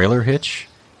trailer hitch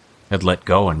had let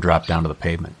go and dropped down to the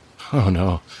pavement. Oh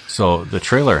no. So the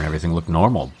trailer and everything looked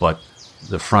normal, but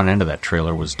the front end of that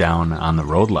trailer was down on the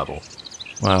road level.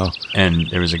 Wow. And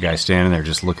there was a guy standing there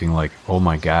just looking like, oh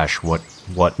my gosh,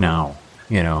 what now?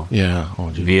 Yeah. Oh,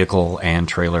 vehicle and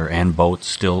trailer and boat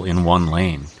still in one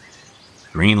lane.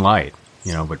 Green light,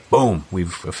 but boom,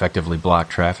 we've effectively blocked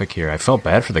traffic here. I felt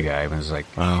bad for the guy. I was like,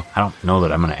 wow. I don't know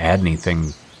that I'm going to add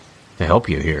anything to help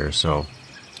you here, so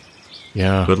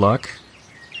yeah. Good luck.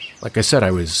 Like I said,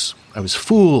 I was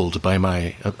fooled by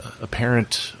my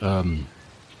apparent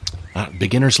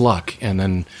beginner's luck, and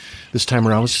then this time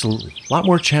around was just a lot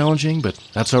more challenging, but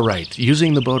that's all right.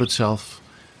 Using the boat itself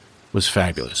was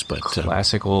fabulous. But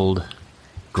classic old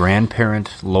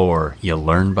grandparent lore, you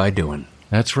learn by doing.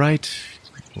 That's right.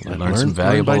 You learn some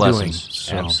valuable lessons.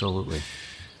 So. Absolutely.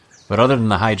 But other than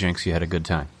the hijinks, you had a good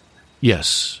time.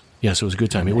 Yes, it was a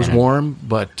good time. It was warm,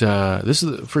 but this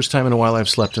is the first time in a while I've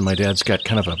slept in my dad's got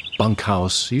kind of a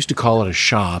bunkhouse. He used to call it a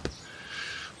shop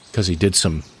because he did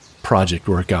some project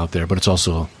work out there, but it's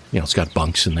also, it's got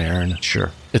bunks in there and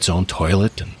sure, its own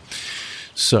toilet, and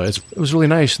so it was really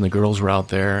nice. And the girls were out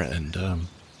there, and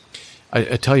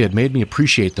I tell you, it made me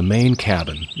appreciate the main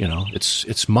cabin.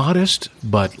 It's modest,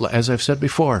 but as I've said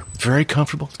before, very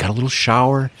comfortable. It's got a little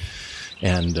shower,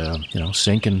 and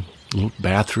sink and little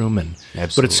bathroom, and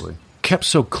absolutely. But it's kept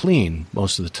so clean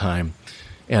most of the time.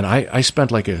 And I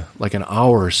spent like an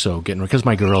hour or so because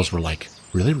my girls were like,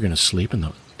 "Really, we're going to sleep in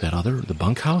the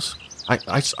bunkhouse?"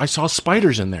 I saw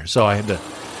spiders in there, so I had to,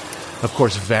 of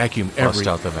course, vacuum every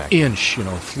inch,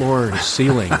 floor to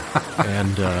ceiling,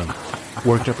 and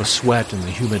worked up a sweat in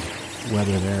the humid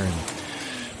weather there.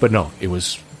 But no, it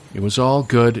was all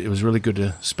good. It was really good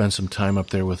to spend some time up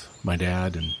there with my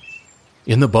dad and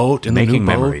in the boat, making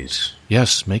memories.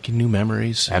 Yes, making new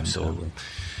memories. Absolutely.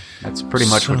 That's pretty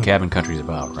much what Cabin Country is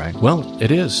about, right? Well,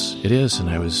 it is. And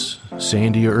I was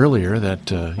saying to you earlier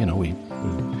that I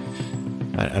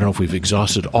don't know if we've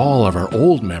exhausted all of our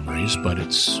old memories, but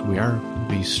we are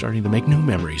starting to make new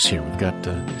memories here. We've got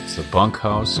it's the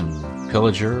bunkhouse and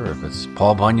Pillager, or if it's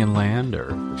Paul Bunyan Land, or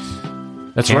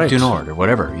that's Camp right, du Nord, or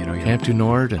whatever. Camp du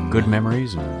Nord, and good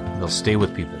memories, and they'll stay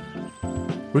with people.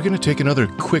 We're going to take another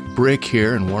quick break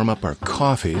here and warm up our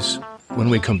coffees. When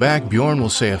we come back, Bjorn will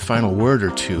say a final word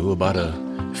or two about a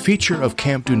feature of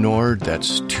Camp du Nord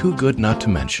that's too good not to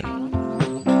mention.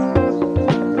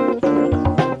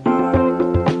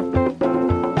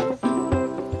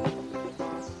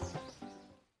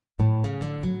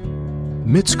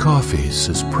 Mitt's Coffees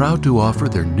is proud to offer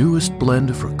their newest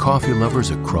blend for coffee lovers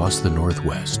across the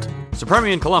Northwest.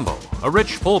 Supremian Colombo, a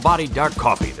rich, full-bodied dark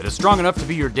coffee that is strong enough to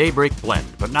be your daybreak blend,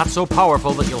 but not so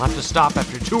powerful that you'll have to stop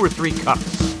after 2 or 3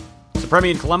 cups.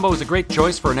 Supremian Colombo is a great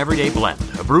choice for an everyday blend,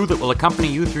 a brew that will accompany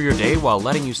you through your day while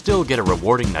letting you still get a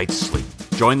rewarding night's sleep.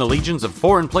 Join the legions of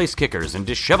foreign-place kickers and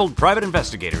disheveled private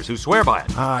investigators who swear by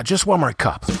it. Just one more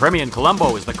cup. Supremian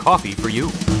Colombo is the coffee for you.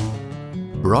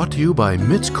 Brought to you by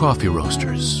Mitt's Coffee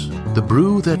Roasters, the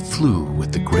brew that flew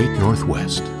with the Great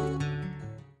Northwest.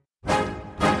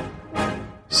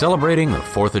 Celebrating the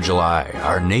 4th of July,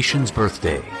 our nation's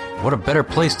birthday. What a better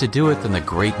place to do it than the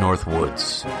Great North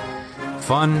Woods.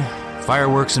 Fun,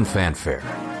 fireworks, and fanfare.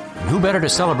 And who better to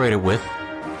celebrate it with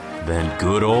than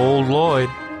good old Lloyd?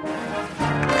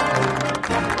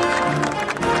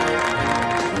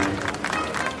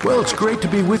 Well, it's great to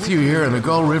be with you here in the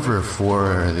Gull River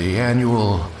for the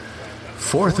annual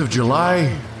 4th of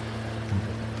July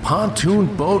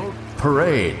Pontoon Boat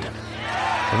Parade.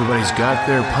 Everybody's got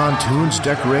their pontoons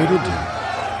decorated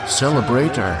to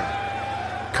celebrate our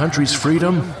country's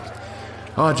freedom.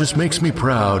 Oh, it just makes me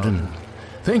proud, and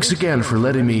thanks again for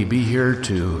letting me be here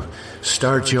to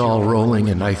start you all rolling,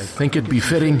 and I think it'd be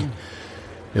fitting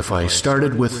if I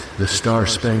started with the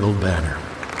Star-Spangled Banner.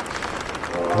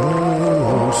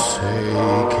 Oh, say,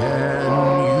 can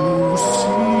you see?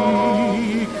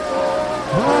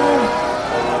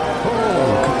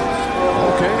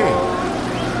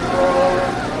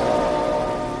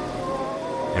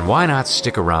 And why not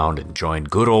stick around and join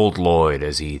good old Lloyd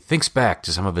as he thinks back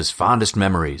to some of his fondest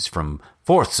memories from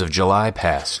 4ths of July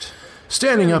past?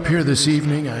 Standing up here this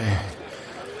evening,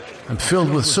 I'm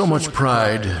filled with so much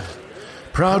pride.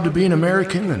 Proud to be an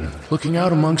American and looking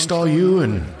out amongst all you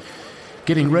and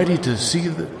getting ready to see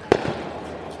the...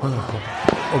 Well,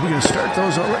 are we going to start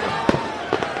those already?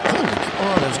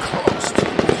 Oh, that was close.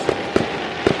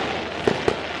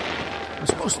 I'm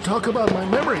supposed to talk about my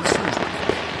memories first.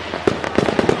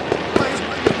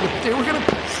 They were going to...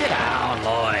 Sit down,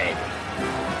 Lloyd.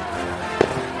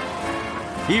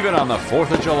 Even on the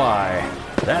 4th of July,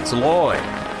 that's Lloyd.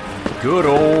 Good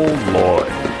old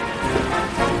Lloyd.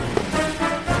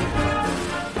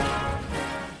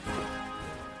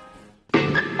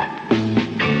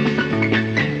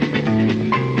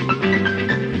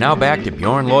 Now back to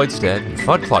Bjorn Lloydstead and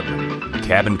Fudd Klugman,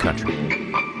 Cabin Country.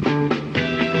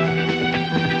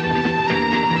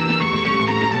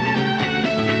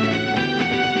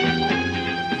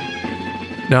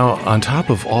 Now, on top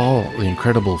of all the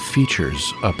incredible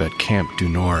features up at Camp du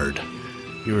Nord,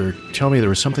 you were telling me there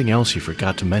was something else you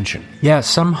forgot to mention. Yeah,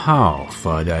 somehow,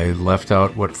 Fudd, I left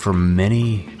out what for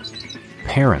many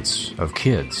parents of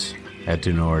kids at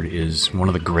du Nord is one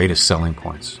of the greatest selling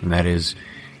points, and that is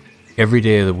every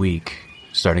day of the week,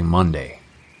 starting Monday.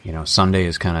 You know, Sunday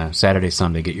is kind of Saturday,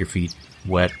 Sunday. Get your feet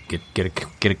wet, get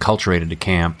acculturated to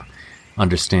camp,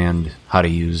 understand how to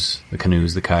use the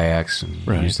canoes, the kayaks, and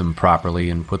use them properly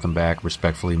and put them back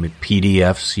respectfully.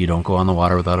 PDFs, you don't go on the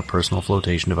water without a personal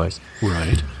flotation device.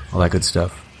 Right. All that good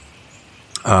stuff.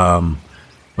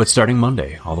 But starting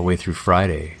Monday all the way through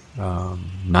Friday,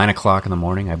 9 o'clock in the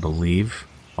morning, I believe,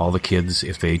 all the kids,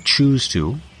 if they choose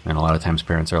to, and a lot of times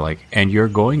parents are like, and you're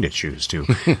going to choose to,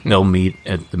 they'll meet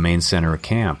at the main center of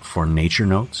camp for nature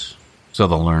notes. So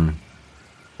they'll learn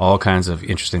all kinds of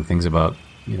interesting things about,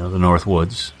 you know, the North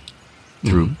Woods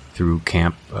through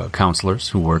camp counselors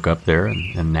who work up there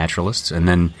and naturalists. And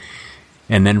then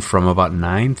from about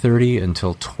 9:30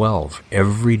 until 12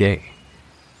 every day,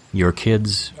 your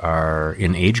kids are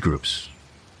in age groups,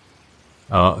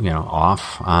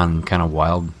 off on kind of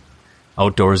wild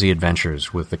outdoorsy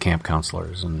adventures with the camp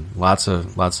counselors, and lots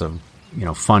of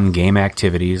fun game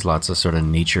activities, lots of sort of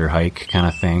nature hike kind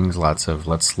of things, lots of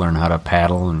let's learn how to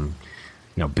paddle, and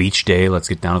beach day, let's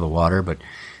get down to the water. But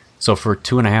so for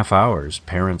 2.5 hours,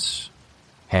 parents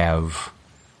have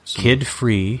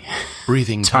kid-free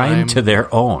breathing time to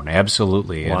their own.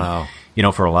 Absolutely. Wow.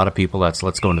 And, for a lot of people, that's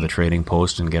let's go into the trading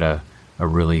post and get a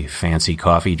really fancy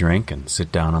coffee drink and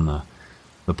sit down on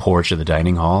the porch of the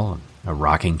dining hall, a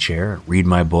rocking chair, read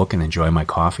my book and enjoy my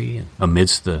coffee, and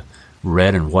amidst the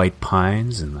red and white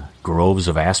pines and the groves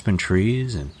of aspen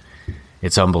trees. And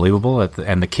it's unbelievable.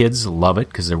 And the kids love it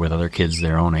because they're with other kids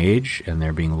their own age, and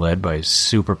they're being led by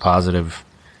super positive,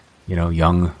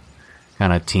 young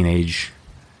kind of teenage,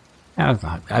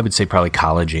 I would say probably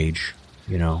college age,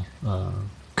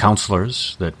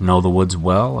 counselors that know the woods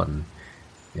well and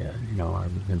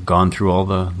have gone through all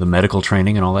the medical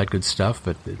training and all that good stuff.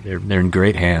 But they're in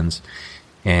great hands.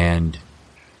 And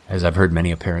as I've heard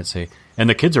many a parent say, and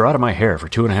the kids are out of my hair for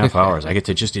 2.5 hours. I get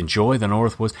to just enjoy the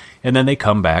North Woods. And then they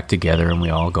come back together and we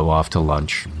all go off to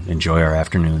lunch and enjoy our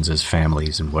afternoons as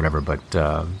families and whatever. But,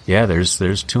 there's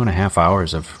 2.5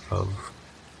 hours of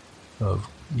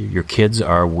your kids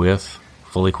are with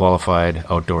fully qualified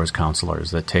outdoors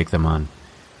counselors that take them on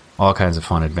all kinds of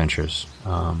fun adventures.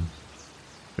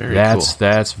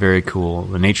 That's very cool.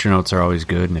 The nature notes are always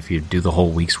good. And if you do the whole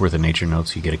week's worth of nature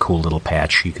notes, you get a cool little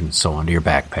patch you can sew onto your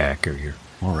backpack or your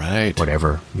all right.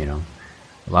 whatever,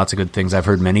 Lots of good things. I've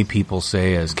heard many people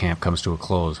say as camp comes to a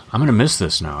close, I'm going to miss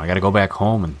this now. I got to go back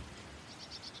home, and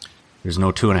there's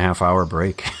no 2.5 hour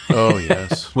break. Oh,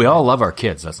 yes. We all love our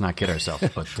kids. Let's not kid ourselves.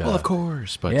 But well, of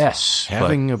course. But yes,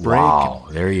 having a break. Wow,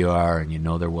 there you are, and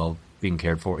they're well being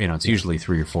cared for. It's usually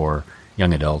 3 or 4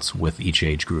 young adults with each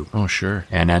age group. Oh, sure.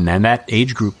 And that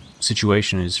age group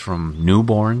situation is from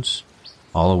newborns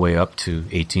all the way up to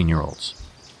 18-year-olds.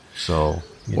 So...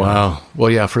 Wow. Well,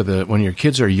 yeah, when your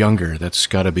kids are younger, that's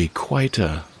got to be quite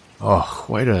a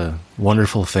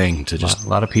wonderful thing to just... A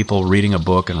lot of people reading a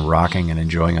book and rocking and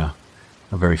enjoying a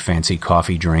very fancy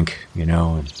coffee drink, and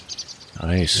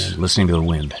nice. And listening to the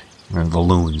wind, or the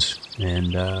loons.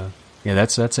 And,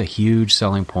 that's a huge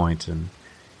selling point. And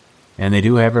they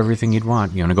do have everything you'd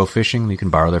want. You want to go fishing, you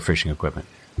can borrow their fishing equipment.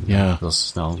 Yeah. They'll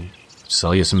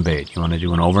sell you some bait. You want to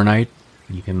do an overnight,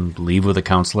 you can leave with a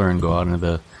counselor and go out into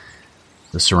the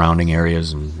surrounding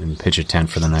areas and pitch a tent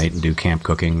for the night and do camp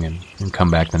cooking and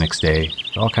come back the next day.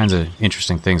 All kinds of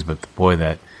interesting things. But boy,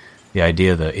 the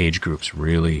idea of the age groups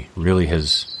really, really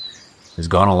has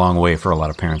gone a long way for a lot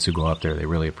of parents who go out there. They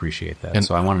really appreciate that. And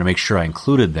so I wanted to make sure I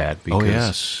included that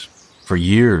because for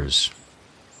years,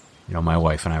 my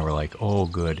wife and I were like, oh,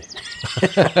 good.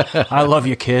 I love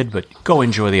you, kid, but go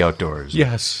enjoy the outdoors.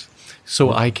 Yes.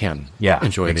 So I can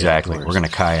enjoy exactly. the outdoors. We're going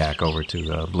to kayak over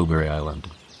to Blueberry Island.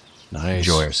 Nice.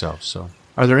 Enjoy ourselves. So,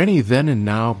 are there any then and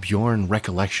now Bjorn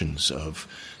recollections of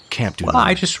Camp Dude? Well,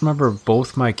 I just remember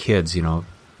both my kids.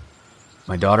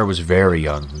 My daughter was very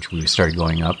young when we started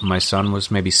going up. My son was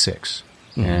maybe 6,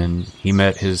 and he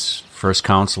met his first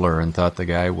counselor and thought the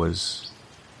guy was,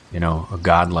 a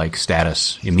godlike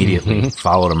status. Immediately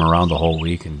followed him around the whole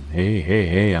week, and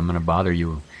hey, I'm going to bother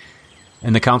you.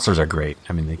 And the counselors are great.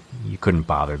 I mean, you couldn't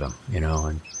bother them,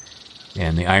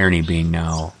 and the irony being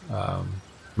now.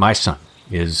 My son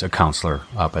is a counselor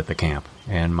up at the camp,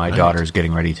 and my daughter's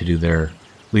getting ready to do their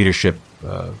leadership,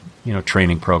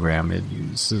 training program.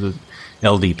 It's the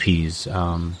LDP's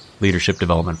leadership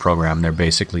development program. They're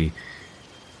basically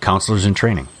counselors in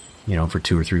training, for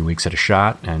 2 or 3 weeks at a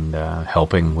shot, and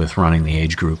helping with running the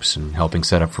age groups and helping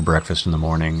set up for breakfast in the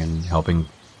morning and helping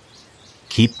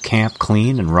keep camp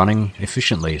clean and running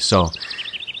efficiently. So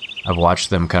I've watched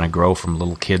them kind of grow from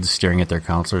little kids staring at their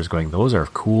counselors going, those are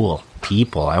cool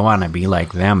people. I want to be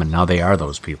like them. And now they are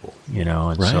those people,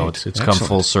 and so it's come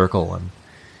full circle,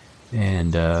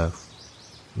 and they're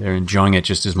enjoying it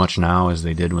just as much now as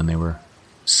they did when they were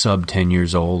sub 10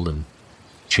 years old and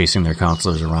chasing their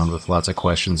counselors around with lots of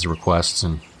questions, requests,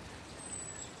 and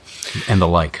the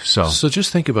like. So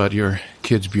just think about your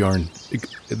kids, Bjorn.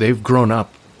 They've grown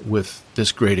up with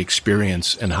this great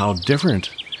experience and how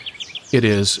different it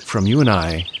is from you and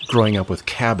I growing up with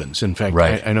cabins. In fact,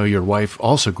 I know your wife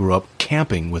also grew up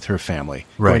camping with her family,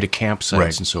 going to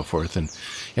campsites and so forth,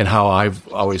 and how I've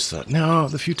always thought, no,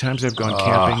 the few times I've gone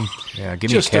camping,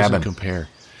 give me a cabin. Doesn't compare.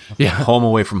 Home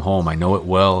away from home. I know it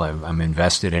well. I'm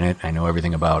invested in it. I know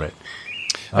everything about it.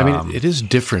 I mean, it is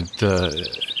different.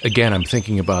 Again, I'm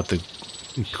thinking about the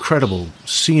incredible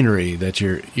scenery that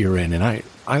you're in, and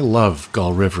I love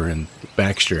Gull River and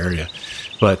Baxter area,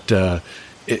 but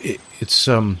it's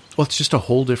just a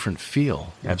whole different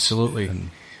feel. Absolutely.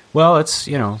 Well, it's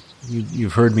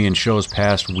you've heard me in shows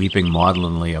past weeping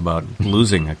maudlinly about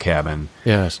losing a cabin.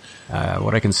 Yes.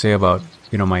 What I can say about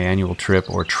my annual trip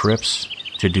or trips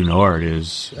to Du Nord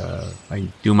is I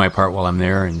do my part while I'm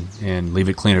there and leave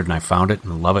it cleaner than I found it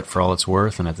and love it for all it's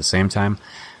worth, and at the same time,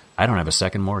 I don't have a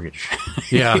second mortgage.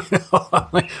 Yeah.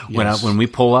 When we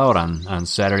pull out on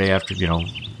Saturday after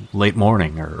late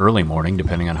morning or early morning,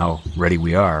 depending on how ready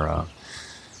we are.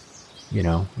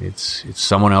 It's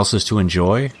someone else's to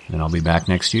enjoy, and I'll be back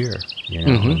next year.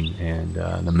 And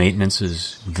the maintenance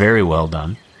is very well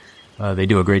done. They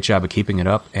do a great job of keeping it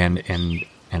up, and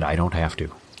I don't have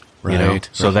to. Right.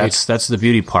 So that's the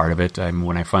beauty part of it.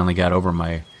 When I finally got over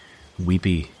my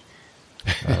weepy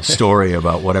story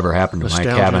about whatever happened to my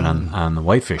cabin on the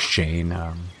Whitefish chain,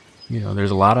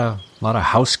 there's a lot of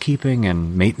housekeeping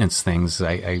and maintenance things.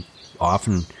 I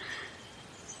often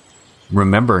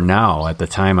remember now. At the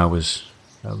time, I was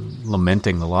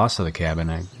lamenting the loss of the cabin.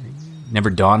 It never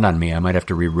dawned on me I might have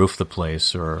to re-roof the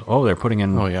place, or they're putting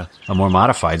in a more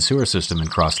modified sewer system in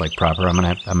Cross Lake proper. I'm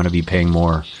gonna be paying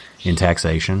more in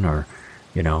taxation, or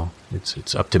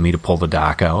it's up to me to pull the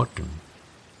dock out and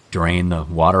drain the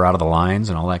water out of the lines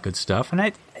and all that good stuff.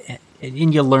 And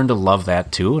you learn to love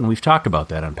that too. And we've talked about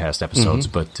that on past episodes.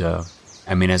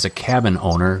 Mm-hmm. But as a cabin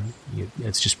owner,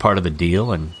 it's just part of the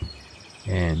deal, and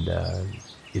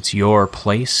it's your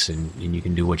place, and you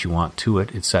can do what you want to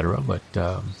it, etc. But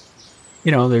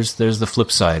there's the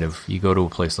flip side of, you go to a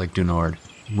place like Du Nord.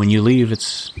 When you leave,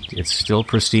 it's still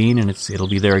pristine, and it'll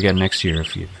be there again next year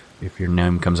if your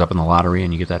name comes up in the lottery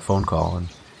and you get that phone call. And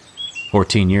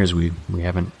 14 years, we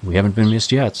haven't been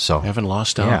missed yet. So haven't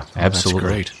lost out. Yeah, absolutely.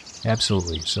 That's great.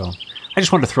 Absolutely. So I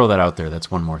just wanted to throw that out there. That's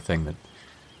one more thing that.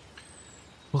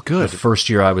 Well, good. The first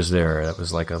year I was there, that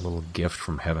was like a little gift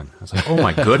from heaven. I was like, oh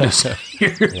my goodness.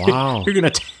 Wow. You're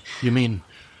gonna. You mean?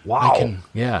 Wow. I can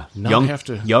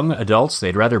young adults,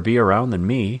 they'd rather be around than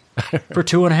me for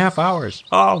 2.5 hours.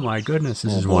 Oh my goodness,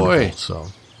 this is wonderful. So,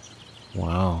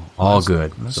 wow, all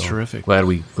good. That's terrific. Glad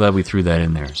we threw that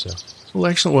in there. So, well,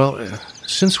 excellent. Well,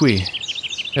 since we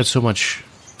had so much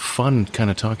fun, kind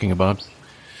of talking about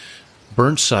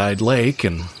Burnside Lake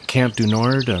and Camp Du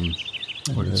Nord,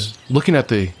 looking at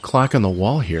the clock on the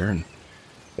wall here, and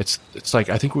it's like,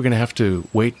 I think we're going to have to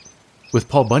wait with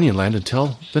Paul Bunyan Land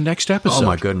until the next episode. Oh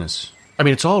my goodness! I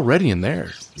mean, it's already in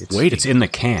there. It's in the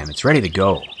can. It's ready to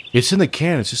go. It's in the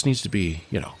can. It just needs to be,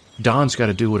 Don's got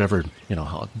to do whatever,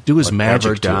 do his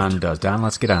magic. Don does. Don,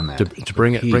 let's get on that to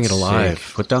bring it alive.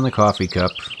 Sake. Put down the coffee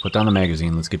cup. Put down the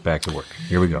magazine. Let's get back to work.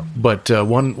 Here we go. But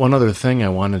one other thing I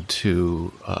wanted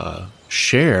to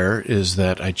share is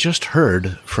that I just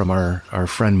heard from our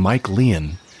friend Mike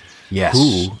Leon,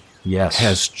 who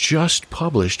has just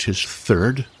published his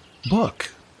third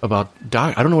book about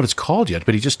I don't know what it's called yet,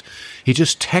 but he just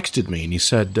texted me and he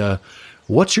said,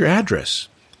 "What's your address?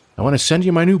 I want to send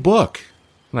you my new book."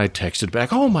 And I texted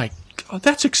back, "Oh my God,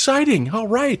 that's exciting! All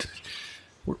right,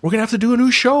 we're gonna have to do a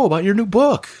new show about your new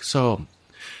book." So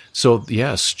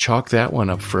yes, chalk that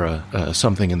one up for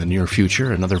something in the near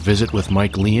future. Another visit with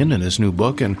Mike Leon and his new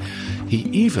book, and he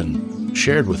even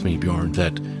shared with me, Bjorn,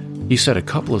 that he said a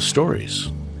couple of stories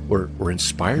were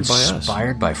inspired by us.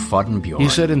 Inspired by Fudd and Bjorn. He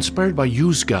said inspired by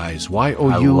Use Guys, Youse.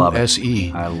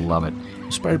 I love it.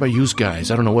 Inspired by Use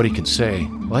Guys. I don't know what he can say.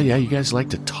 Well, yeah, you guys like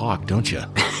to talk, don't you?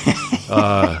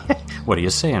 What are you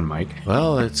saying, Mike?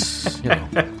 Well, it's, I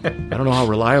don't know how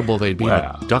reliable they'd be in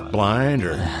a duck blind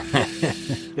or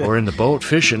in the boat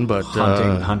fishing, but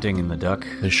hunting in the duck.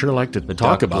 They sure like to the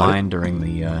talk duck about blind it. during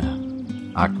the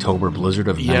October blizzard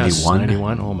of 91. Yes,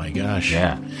 91. Oh my gosh.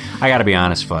 Yeah. I got to be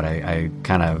honest, Fudd. I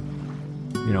kind of,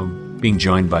 being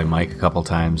joined by Mike a couple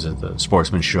times at the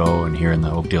Sportsman Show and here in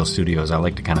the Oakdale studios, I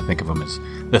like to kind of think of him as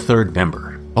the third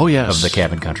member. Oh yes, of the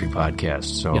Cabin Country podcast.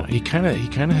 So he kind of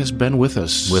has been with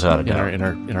us without a doubt in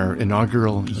our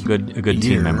inaugural a good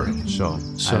team member. So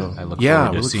I look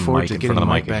forward to seeing Mike in front of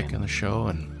the mic back on the show,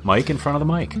 and Mike in front of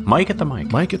the mic, Mike at the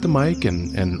mic,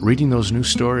 and reading those new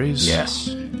stories. Yes,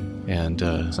 and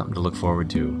something to look forward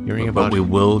to. But we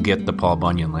will get the Paul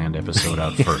Bunyan Land episode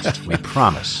out first. We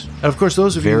promise. And of course,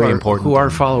 those of you who are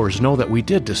followers know that we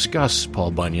did discuss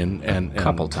Paul Bunyan and a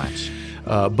couple times,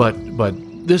 but.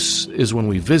 This is when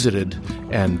we visited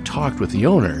and talked with the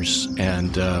owners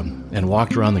and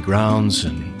walked around the grounds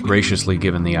and graciously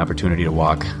given the opportunity to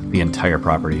walk the entire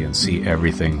property and see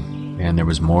everything. And there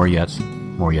was more yet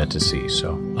to see.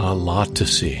 So a lot to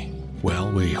see.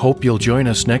 Well, we hope you'll join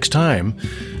us next time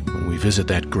when we visit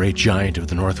that great giant of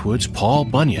the Northwoods, Paul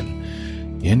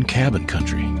Bunyan, in Cabin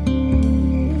Country.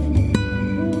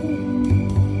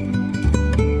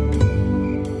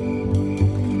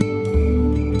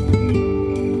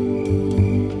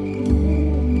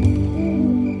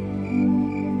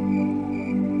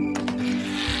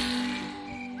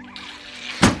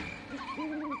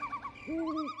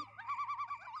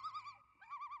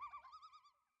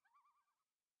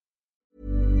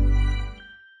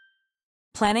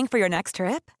 Planning for your next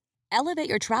trip? Elevate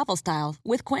your travel style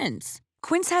with Quince.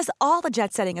 Quince has all the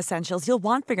jet-setting essentials you'll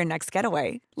want for your next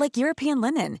getaway, like European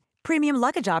linen, premium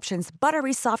luggage options,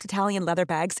 buttery soft Italian leather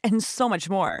bags, and so much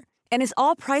more. And is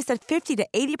all priced at 50 to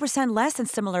 80% less than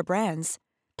similar brands.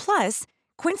 Plus,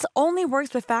 Quince only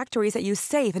works with factories that use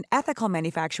safe and ethical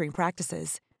manufacturing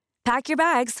practices. Pack your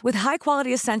bags with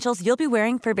high-quality essentials you'll be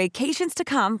wearing for vacations to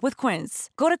come with Quince.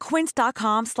 Go to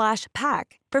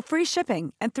quince.com/pack for free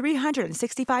shipping and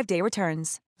 365-day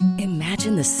returns.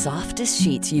 Imagine the softest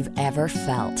sheets you've ever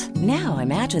felt. Now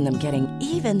imagine them getting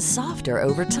even softer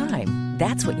over time.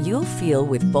 That's what you'll feel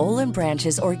with Boll &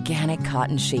 Branch's organic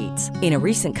cotton sheets. In a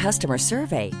recent customer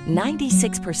survey,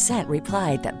 96%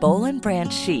 replied that Boll &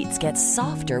 Branch sheets get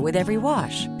softer with every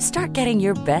wash. Start getting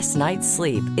your best night's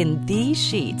sleep in these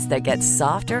sheets that get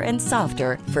softer and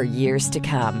softer for years to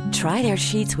come. Try their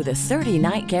sheets with a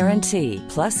 30-night guarantee.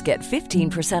 Plus, get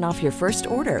 15% off your first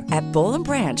order at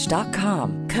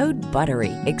bollandbranch.com. Code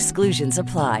BUTTERY. Exclusions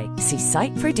apply. See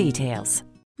site for details.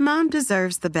 Mom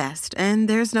deserves the best, and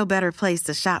there's no better place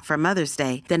to shop for Mother's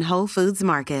Day than Whole Foods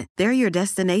Market. They're your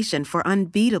destination for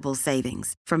unbeatable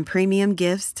savings, from premium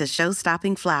gifts to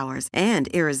show-stopping flowers and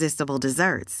irresistible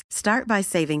desserts. Start by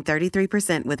saving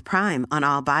 33% with Prime on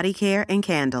all body care and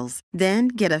candles. Then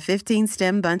get a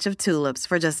 15-stem bunch of tulips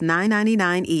for just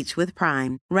 $9.99 each with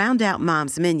Prime. Round out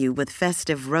Mom's menu with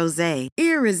festive rosé,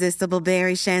 irresistible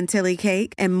berry chantilly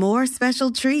cake, and more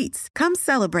special treats. Come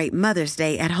celebrate Mother's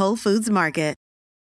Day at Whole Foods Market.